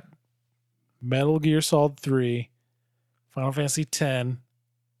I got Metal Gear Solid 3, Final Fantasy X,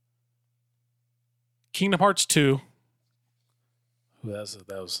 Kingdom Hearts 2. Ooh, that was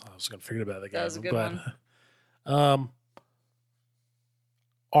I was gonna forget about that guy. That was a I'm good glad. one.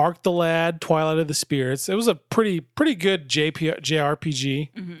 Arc the Lad, Twilight of the Spirits. It was a pretty good JRPG.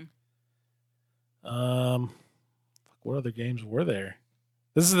 What other games were there?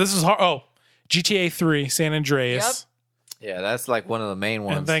 This is hard. Oh, GTA 3, San Andreas. Yeah, that's like one of the main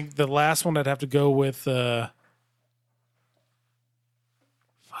ones. And I think the last one I'd have to go with. Fuck,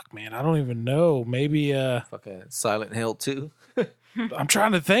 man, I don't even know. Maybe fucking Silent Hill 2. I'm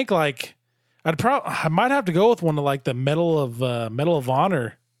trying to think. Like, I might have to go with one of like the Medal of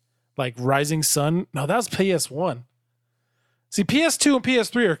Honor, like Rising Sun. No, that was PS1. See, PS2 and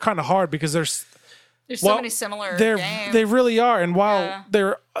PS3 are kind of hard because there's so many similar games. they really are. And while Yeah.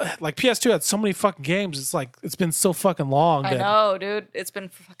 they're like PS2 had so many fucking games, it's like it's been so fucking long. I that know, dude. It's been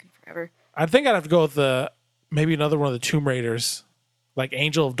fucking forever. I think I'd have to go with maybe another one of the Tomb Raiders, like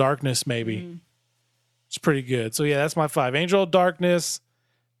Angel of Darkness. Maybe it's pretty good. So yeah, that's my 5: Angel of Darkness,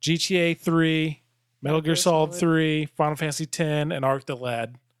 GTA 3, Metal Gear Solid 3, Final Fantasy X, and Arc the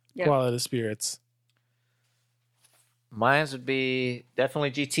Lad, Yep. Twilight of the Spirits. Mine would be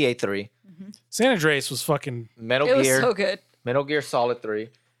definitely GTA 3, San Andreas was fucking Metal It was Gear, so good. Metal Gear Solid 3,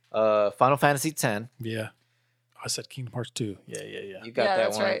 Final Fantasy X. yeah. I said Kingdom Hearts 2. Yeah. You got Yeah, that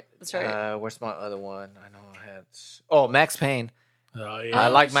that's one. right. That's right. Where's my other one? I know I had. Oh, Max Payne. Oh I yeah.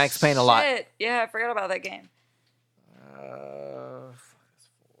 like Max Payne a lot. Shit. Yeah, I forgot about that game. I'm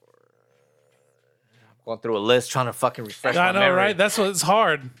going through a list trying to fucking refresh my I know, memory. right? That's what it's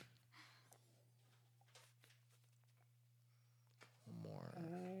hard.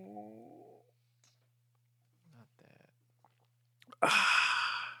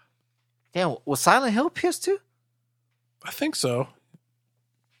 Damn, was Silent Hill PS2? I think so.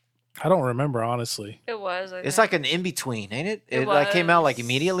 I don't remember honestly. It was. It's like an in between, ain't it? It like came out like was.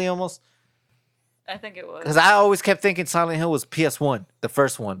 immediately almost. I think it was. Because I always kept thinking Silent Hill was PS1, the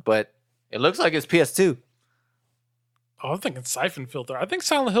first one, but it looks like it's PS2. Oh, I'm thinking Siphon Filter. I think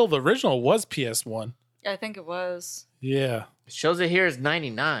Silent Hill, the original, was PS1. I think it was. Yeah. It shows it here as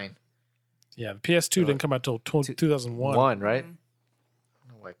 99. Yeah. The PS2 didn't come out till 2001. One, right? I don't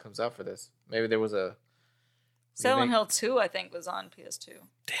know why it comes out for this. Maybe there was a Silent remake. Hill 2, I think, was on PS2.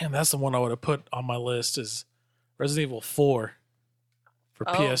 Damn, that's the one I would have put on my list is Resident Evil 4 for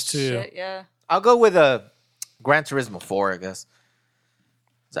Oh, PS2. shit, yeah. I'll go with a Gran Turismo 4, I guess.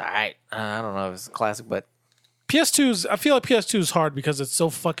 It's all right. I don't know if it's a classic, but PS2's, I feel like PS2 is hard because it's so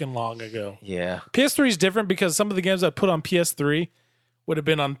fucking long ago. yeah. PS3 is different because some of the games I put on PS3 would have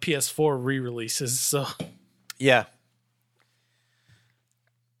been on PS4 re-releases. So Yeah.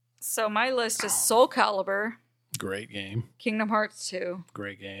 So my list is Soul Calibur, great game. Kingdom Hearts 2,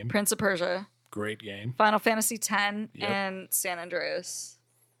 Great game. Prince of Persia, Great game. Final Fantasy X, Yep. and San Andreas.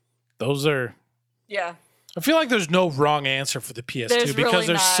 Those are, Yeah. I feel like there's no wrong answer for the PS2 There's because really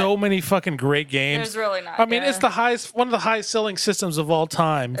there's not. so many fucking great games. There's really not. I mean, yeah. it's one of the highest selling systems of all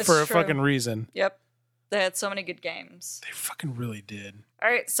time It's for a true. fucking reason. Yep. They had so many good games. They fucking really did. All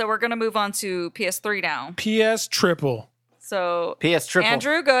right, so we're going to move on to PS3 now. PS triple. So, PS Triple.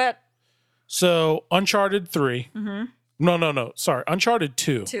 Andrew, go ahead. So Uncharted 3. No. Sorry. Uncharted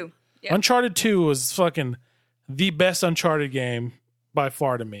 2. 2. Yeah. Uncharted 2 was fucking the best Uncharted game by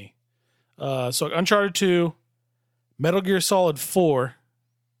far to me. So Uncharted 2, Metal Gear Solid 4,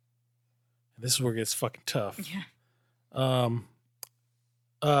 This is where it gets fucking tough. Yeah.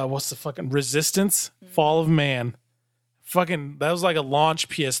 What's the fucking Resistance? Fall of Man. Fucking, that was like a launch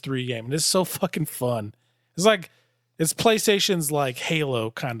PS3 game. This is so fucking fun. It's PlayStation's like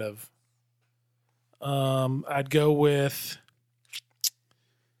Halo kind of. I'd go with,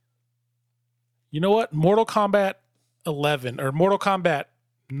 you know what? Mortal Kombat 11 or Mortal Kombat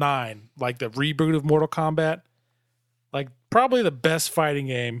 9, like the reboot of Mortal Kombat. Like probably the best fighting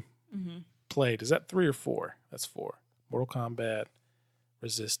game played. Is that 3 or 4? That's 4. Mortal Kombat,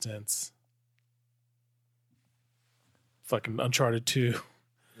 Resistance, fucking Uncharted 2.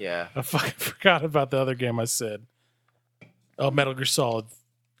 Yeah. I fucking forgot about the other game I said. Oh, Metal Gear Solid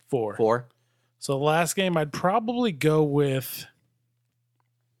 4. 4. So the last game I'd probably go with.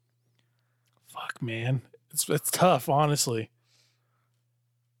 Fuck, man, it's tough, honestly.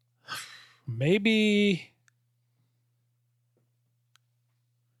 Maybe.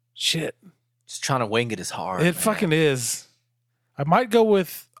 Shit, Just trying to wing it is hard. it man. fucking is. I might go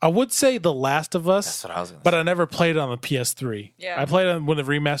with. I would say The Last of Us, That's what I was going to but say. I never played it on the PS3. Yeah. I played it when the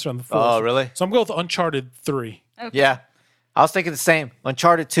remaster on the 4th. Oh, really? So I'm going with Uncharted 3. Yeah. I was thinking the same.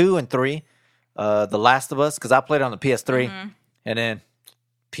 Uncharted 2 and 3. The Last of Us, because I played it on the PS3. And then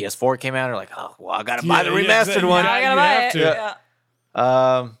PS4 came out. And like, oh, well, I got to buy the remastered one. I gotta You buy have it. to.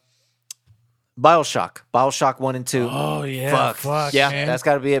 Yeah. Bioshock 1 and 2. Oh yeah, fuck yeah, man. that's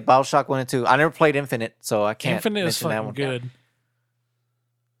got to be it. Bioshock 1 and 2. I never played Infinite, so I can't Infinite is mention that fucking one. good.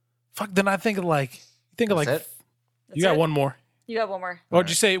 Fuck. Then I think of like. That's it? You That's got it? one more. You got one more. Or did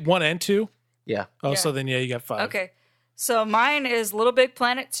you say 1 and 2? Yeah. Oh, Yeah. so then you got 5. Okay. So mine is Little Big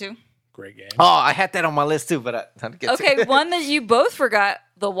Planet 2. Great game. Oh, I had that on my list too, but I had to get to Okay, it. one that you both forgot,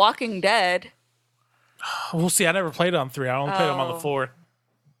 The Walking Dead. We'll see. I never played it on 3. I only played them on the Oh. 4.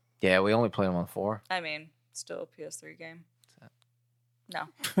 Yeah, we only played them on 4. I mean, still a PS3 game.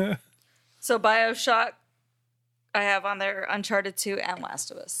 No. So BioShock, I have on there Uncharted 2 and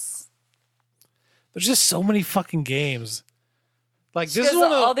Last of Us. There's just so many fucking games. Like this is Because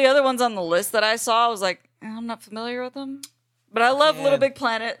one of all the other ones on the list that I saw, I was like, I'm not familiar with them. But I love Little Big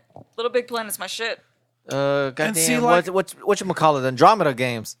Planet. Little Big Planet's my shit. Goddamn, see, like- whatchamacallit, Andromeda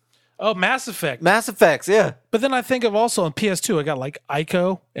games. Oh, Mass Effect. Mass Effects, yeah. But then I think of also on PS2, I got like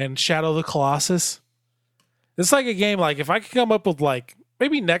Ico and Shadow of the Colossus. It's like a game, like if I could come up with like,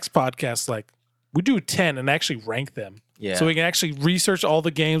 maybe next podcast, like we do 10 and actually rank them. Yeah. So we can actually research all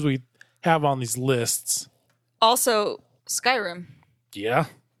the games we have on these lists. Also, Skyrim. Yeah.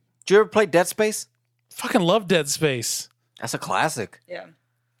 Did you ever play Dead Space? Fucking love Dead Space. That's a classic. Yeah.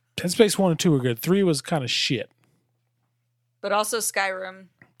 Dead Space 1 and 2 were good. 3 was kind of shit. But also Skyrim.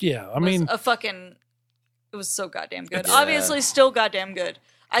 Yeah. I Was mean, it was so goddamn good. Yeah. Obviously, still goddamn good.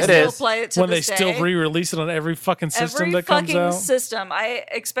 I It still is. play it to when they this day. still re-release it on every fucking system Every that comes fucking out. system. I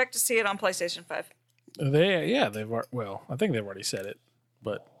expect to see it on PlayStation 5. Well, I think they've already said it,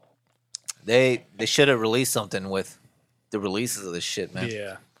 but They should have released something with the releases of this shit, man.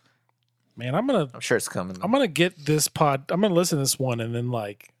 yeah, man, I'm gonna I'm sure it's coming. get this pod. I'm gonna listen to this one and then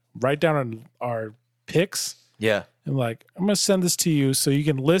like write down our picks Yeah. and like I'm gonna send this to you so you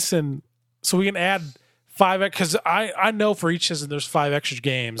can listen, so we can add 5 because I know for each season there's 5 extra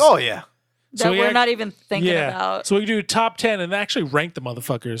games. Oh, yeah. That So we we're act- not even thinking yeah, about. so we can do top 10 and actually rank the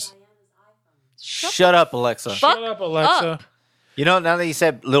motherfuckers. Shut up, Alexa. Fuck Shut up, Alexa. up. You know, now that you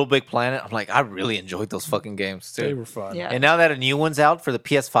said Little Big Planet, I'm like, I really enjoyed those fucking games, too. They were fun. Yeah. And now that a new one's out for the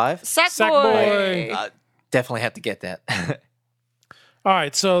PS5, Sackboy. definitely have to get that. All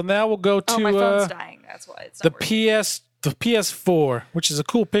right, so now we'll go to Oh, my phone's dying. That's why it's the not working. the PS4, which is a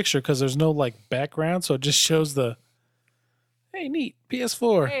cool picture because there's no like background, so it just shows the hey, neat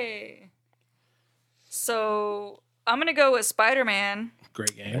PS4. Hey. So I'm gonna go with Spider-Man,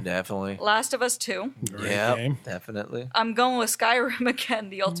 Great game. Definitely. Last of Us 2. Great Yeah, game. definitely. I'm going with Skyrim again,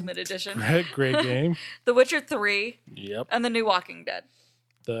 the Ultimate Edition. Great game. The Witcher 3 Yep. and the new Walking Dead,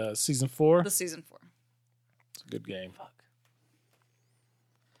 The season 4. the season 4. It's a good game.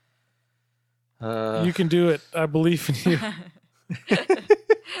 Uh, You can do it. I believe in you.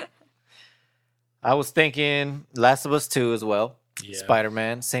 I was thinking Last of Us 2 as well. Yeah.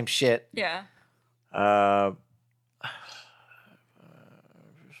 Spider-Man, same shit. Yeah.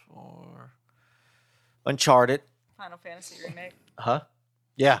 Uncharted. Final Fantasy remake. Huh?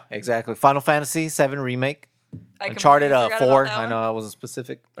 Yeah, exactly. Final Fantasy 7 remake. I Uncharted completely forgot 4. about that I one. know I wasn't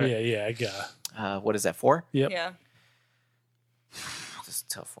specific. Yeah, I got. What is that, 4? Yep. Yeah. This is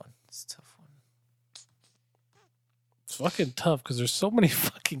a tough one. It's a tough one. It's fucking tough because there's so many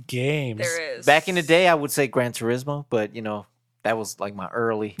fucking games. There is. Back in the day, I would say Gran Turismo, but you know, that was like my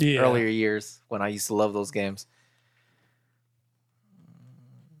earlier years when I used to love those games.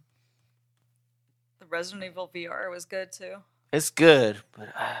 Resident Evil VR was good too. It's good, but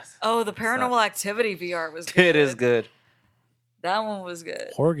Oh, the Paranormal Activity VR was good. it is good. That one was good.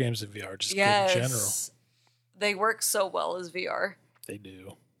 Horror games in VR are just good in general. Yes. They work so well as VR. They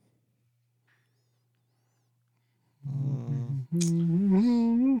do.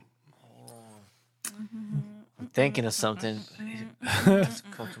 I'm thinking of something. It's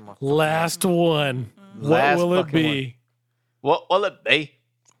come to my Last one. Last What will it fucking be? What will it be?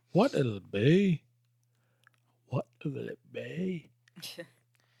 What will it be? What will it be? Let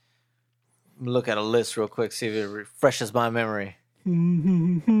me look at a list real quick, see if it refreshes my memory.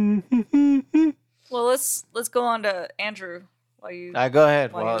 Well, let's go on to Andrew while you. All right, go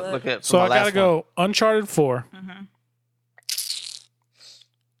ahead. Why Well, you look at So my I gotta last go one. Uncharted 4. Mhm.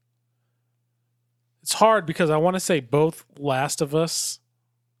 It's hard because I want to say both Last of Us,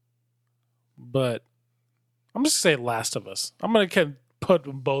 but I'm just gonna say Last of Us. I'm gonna put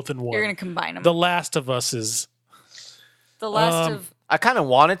them both in one. You're gonna combine them. The Last of Us is The last um, of I kind of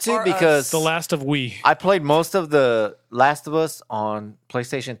wanted to Or because us. the Last of We. I played most of the Last of Us on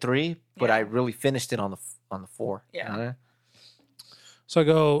PlayStation 3, but Yeah. I really finished it on the 4. Yeah. You know? So I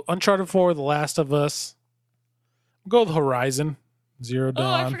go Uncharted 4, The Last of Us. Go with Horizon Zero Oh,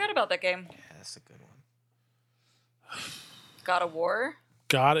 I Dawn. forgot about that game. Yeah, that's a good one. God of War.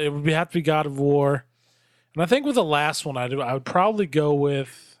 God, it would have to be God of War, and I think with the last one, I would probably go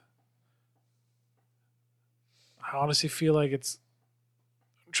with. I honestly feel like it's.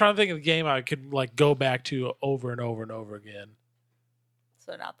 I'm trying to think of the game I could like go back to over and over and over again.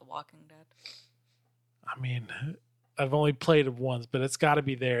 So not The Walking Dead. I mean, I've only played it once, but it's got to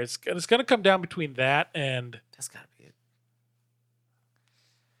be there. It's going to come down between that and That's got to be it.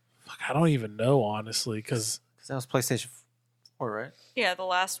 fuck, I don't even know honestly because Because that was PlayStation 4, right? Yeah, the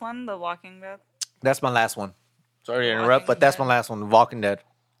last one, The Walking Dead. That's my last one. Sorry to Walking interrupt, but that's Dead. my last one. The Walking Dead.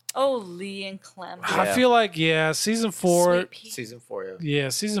 Oh, Lee and Clem. I Yeah. feel like season 4. Sweet pea. Season 4, yeah. Yeah,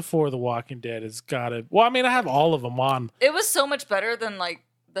 season 4 of The Walking Dead has got to. Well, I mean, I have all of them on. It was so much better than like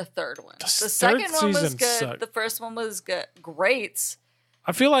the third one. The The third second one was season good. sucked. The first one was good. Great.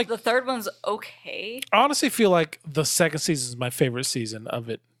 I feel like The third one's okay. I honestly feel like the second season is my favorite season of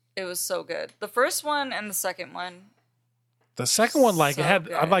it. It was so good. The first one and the second one. The second one, like, So it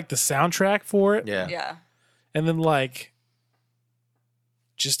had I good. like the soundtrack for it, Yeah. Yeah. and then like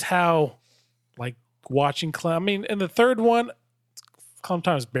just how like watching Clem. I mean, in the third one,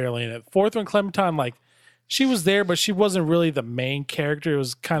 Clementine was barely in it. Fourth one, Clementine, like she was there, but she wasn't really the main character. It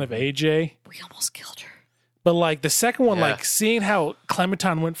was kind of AJ. We almost killed her. But like the second one, Yeah. like seeing how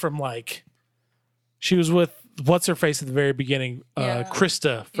Clementine went from like she was with what's her face at the very beginning, Yeah.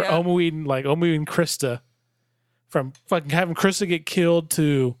 Krista for Yeah. Omu and Krista, from fucking having Krista get killed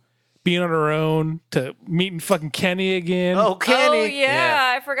to being on her own to meeting fucking Kenny again, Oh, Kenny. Oh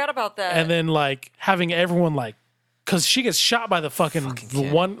yeah, I forgot about that. and then like having everyone like because she gets shot by the fucking Fucking the Kenny.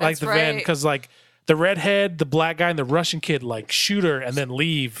 one like That's the van right. because like the redhead, the black guy, and the Russian kid like shoot her and then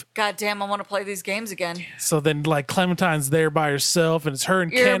leave. God damn, I want to play these games again. So then like Clementine's there by herself and it's her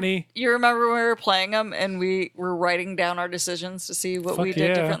and Kenny. You remember when we were playing them and we were writing down our decisions to see what we Fuck did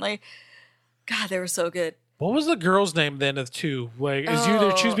yeah. differently? God, they were so good. What was the girl's name then of the two? Like, is you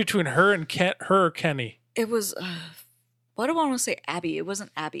either choose Oh. between her and her or Kenny? It was, what do I want to say? Abby. It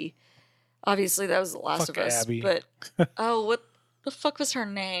wasn't Abby. Obviously, that was The Last Fuck of Us. Abby. But, oh, what the fuck was her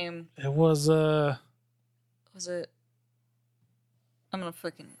name? It was Was it? I'm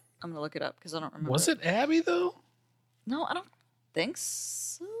gonna look it up because I don't remember. was it Abby though? No, I don't think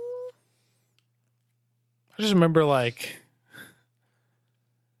so. I just remember like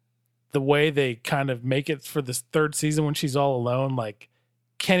the way they kind of make it for this third season when she's all alone. Like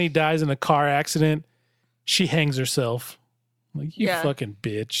Kenny dies in a car accident, she hangs herself. Like you Yeah. fucking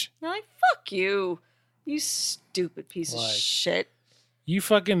bitch. They're like, fuck you, you stupid piece of Like- shit. You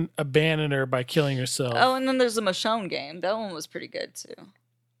fucking abandoned her by killing yourself. Oh, and then there's the Michonne game. That one was pretty good too.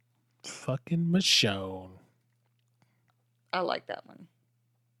 Fucking Michonne. I like that one.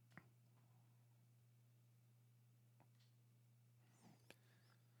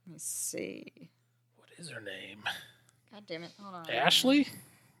 Let me see. What is her name? God damn it. Hold on. Ashley?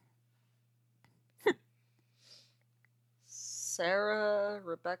 Sarah,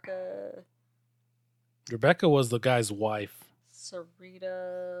 Rebecca, Rebecca was the guy's wife.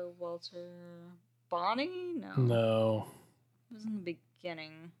 Sarita, Walter, Bonnie? No. No. It was in the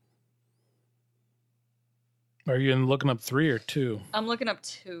beginning. Are you looking up 3 or 2? I'm looking up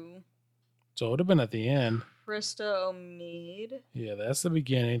 2. So it would have been at the end. Krista Omid. Yeah, that's the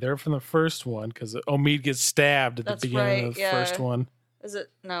beginning. They're from the first one because Omid gets stabbed at That's the beginning right, of the yeah. first one. Is it?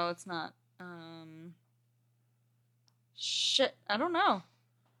 No, it's not. Shit. I don't know.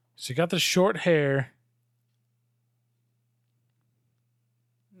 She got the short hair.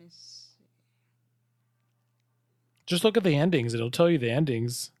 Just look at the endings. It'll tell you the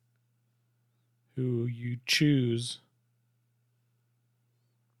endings. Who you choose.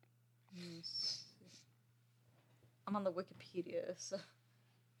 I'm on the Wikipedia, so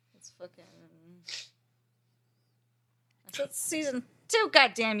it's fucking. I said season 2.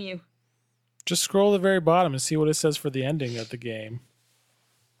 God damn you! Just scroll to the very bottom and see what it says for the ending of the game.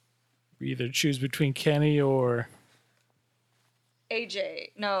 We either choose between Kenny or AJ.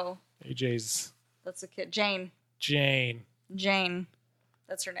 No, AJ's that's a kid. Jane. Jane.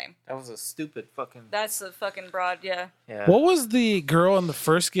 That's her name. That was a stupid fucking. That's the fucking broad. Yeah. Yeah. What was the girl in the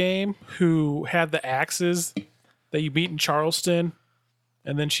first game who had the axes that you beat in Charleston?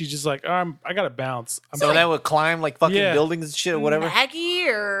 And then she's just like, I gotta bounce. So that would climb like fucking Yeah. buildings and shit or whatever. Maggie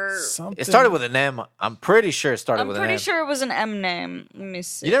or something. It started with an M. I'm pretty sure it started I'm with an M. pretty sure it was an M name. Let me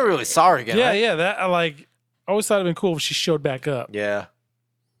see. You never really saw her again, Yeah, right? yeah. That I always thought it'd been cool if she showed back up. Yeah.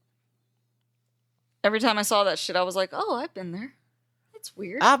 Every time I saw that shit, I was like, "Oh, I've been there. It's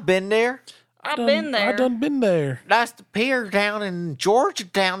weird. I've been there. I've been there." I done been there. That's the pier down in Georgia,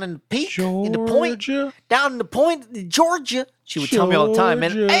 down in the peak, in the point, Georgia. down in the point, in Georgia. She would tell me all the time,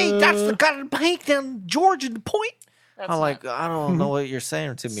 man, Georgia. hey, that's the kind of peak down in Georgia, the point. That's I'm like, not, I don't know what you're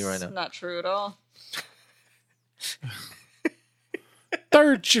saying to me right now. not true at all.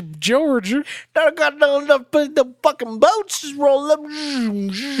 Third Georgia. I got the fucking boats just roll up.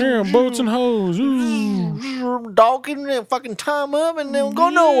 Yeah, boats and hoes. Ooh. Docking and fucking time up and they don't go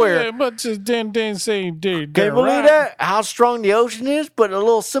nowhere. Yeah, but just then say, dude, Can't believe that? How strong the ocean is, but a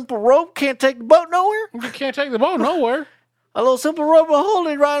little simple rope can't take the boat nowhere? You can't take the boat nowhere. A little simple rope will hold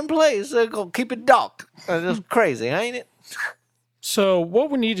it right in place. They're going to keep it docked. That's crazy, ain't it? So what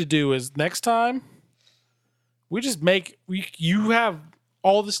we need to do is next time we just you have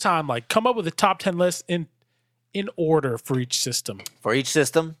all this time, like come up with a top 10 list in order for each system. For each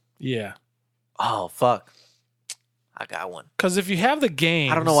system? Yeah. Oh, fuck. I got one. Because if you have the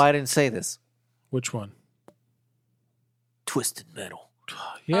games, I don't know why I didn't say this. Which one? Twisted Metal.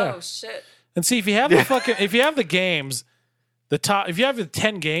 Yeah. Oh shit. And see if you have the if you have the games, if you have the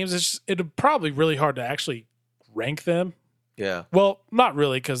 10 games, it'll probably really hard to actually rank them. Yeah. Well, not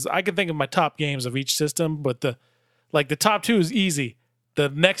really, because I can think of my top games of each system, but the top 2 is easy. The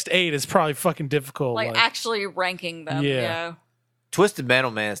next 8 is probably fucking difficult. Like actually ranking them. Yeah. Yeah. Twisted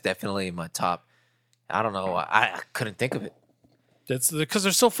Metal, man, is definitely in my top. I don't know. I couldn't think of it. That's because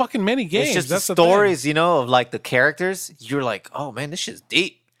there's so fucking many games. It's just That's the the thing. stories, of like the characters. You're like, oh, man, this shit's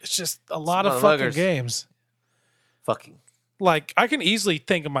deep. It's just a lot of motherfuckers. fucking games. Fucking. Like I can easily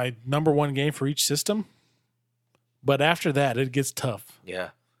think of my number 1 game for each system, but after that it gets tough. Yeah.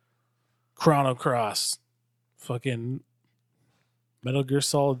 Chrono Cross, fucking Metal Gear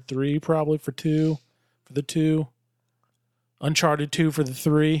Solid 3 probably for the 2, Uncharted 2 for the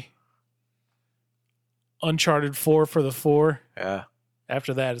 3, Uncharted 4 for the 4. Yeah.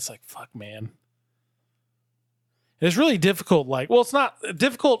 After that, it's like, fuck, man. It's really difficult. It's not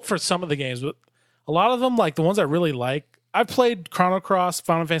difficult for some of the games, but a lot of them, like the ones I really like, I've played Chrono Cross,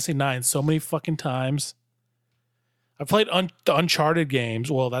 Final Fantasy 9 so many fucking times. I played the Uncharted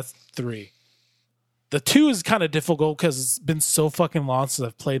games. Well, that's 3. The 2 is kind of difficult because it's been so fucking long since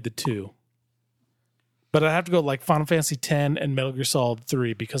I've played the 2. But I have to go like Final Fantasy 10 and Metal Gear Solid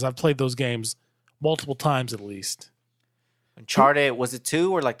 3 because I've played those games multiple times at least. Uncharted, was it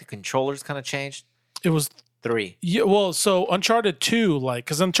 2 or like the controllers kind of changed? It was 3. Yeah, well, so Uncharted 2,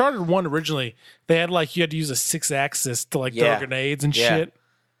 because Uncharted 1 originally, they had you had to use a 6-axis to throw grenades and shit.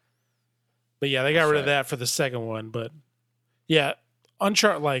 But yeah, they got rid of that for the second one. But yeah,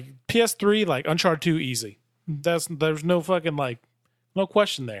 Uncharted, PS3, Uncharted 2, easy. There's no fucking, no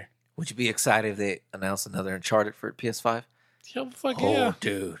question there. Would you be excited if they announced another Uncharted for PS5? Yeah, fuck Oh, yeah.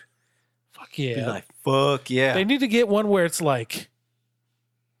 dude. Fuck yeah. Be like, fuck yeah. They need to get one where it's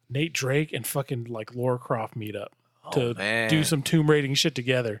Nate Drake and fucking Lara Croft meet up to man. do some Tomb Raiding shit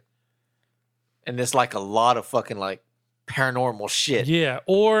together. And there's a lot of fucking paranormal shit. Yeah,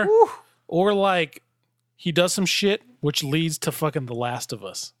 or he does some shit which leads to fucking The Last of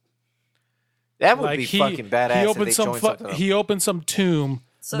Us. That would be fucking badass. He if opened they some joined something up. he opened some tomb.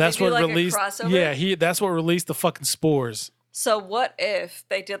 So and that's they do what a released. crossover? Yeah, that's what released the fucking spores. So what if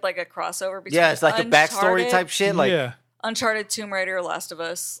they did a crossover between Yeah, it's like a backstory Uncharted, type shit. Yeah, Uncharted, Tomb Raider, Last of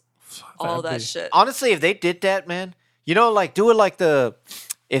Us, all That'd that be- shit. Honestly, if they did that, man, do it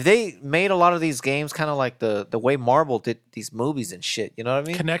if they made a lot of these games kind of like the way Marvel did these movies and shit, you know what I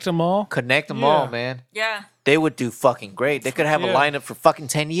mean? connect them all. Connect them Yeah. all, man. Yeah, They would do fucking great. They could have a Yeah. lineup for fucking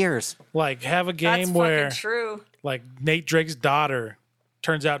 10 years. Have a that's game where fucking true. Nate Drake's daughter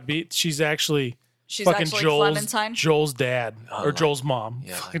turns out to be she's actually She's fucking actually Joel's Clementine. Joel's dad or Joel's mom.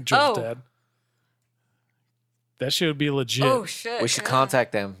 Yeah, Fucking Joel's Oh. dad. That shit would be legit. Oh shit! We should yeah.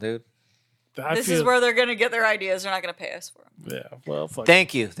 contact them, dude. This is where they're gonna get their ideas. They're not gonna pay us for them. Yeah. Well, fuck.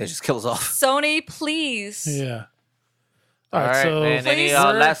 Thank you. They just kill us off. Sony, please. Yeah. All right, so man. Any Please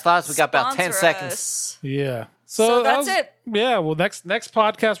last thoughts? We got about 10 sponsor seconds. us. yeah. So that's it. Yeah. Well, next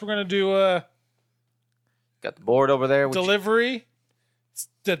podcast we're gonna do Got the board over there. Delivery,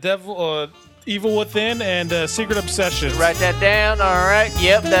 the devil, Evil Within, and Secret Obsession. Write that down. All right.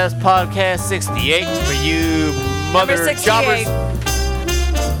 Yep, that's podcast 68 for you Number mother 68. jobbers.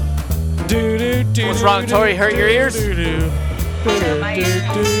 What's wrong, Tori? Hurt your ears? My ears.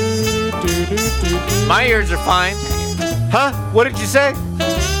 My ears are fine. Huh? What did you say?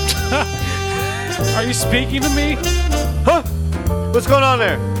 Are you speaking to me? Huh? What's going on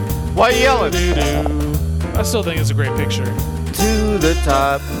there? Why are you yelling? I still think it's a great picture. To the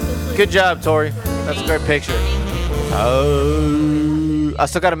top. Good job, Tori. That's a great picture. Oh, I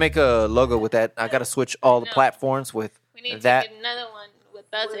still got to make a logo with that. I got to switch all the platforms with We need that. to get another one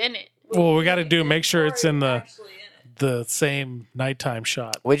with us in it. Well, we got to make sure it's in the same nighttime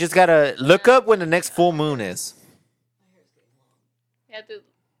shot. We just got to look up when the next full moon is. We have to.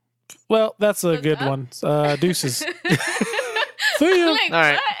 Well, that's a Look good up? one. Deuces. See ya. Like, All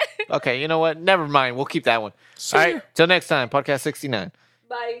right. what? Okay, you know what? Never mind. We'll keep that one. See All ya. right. Till next time. Podcast 69.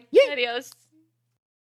 Bye. Adios.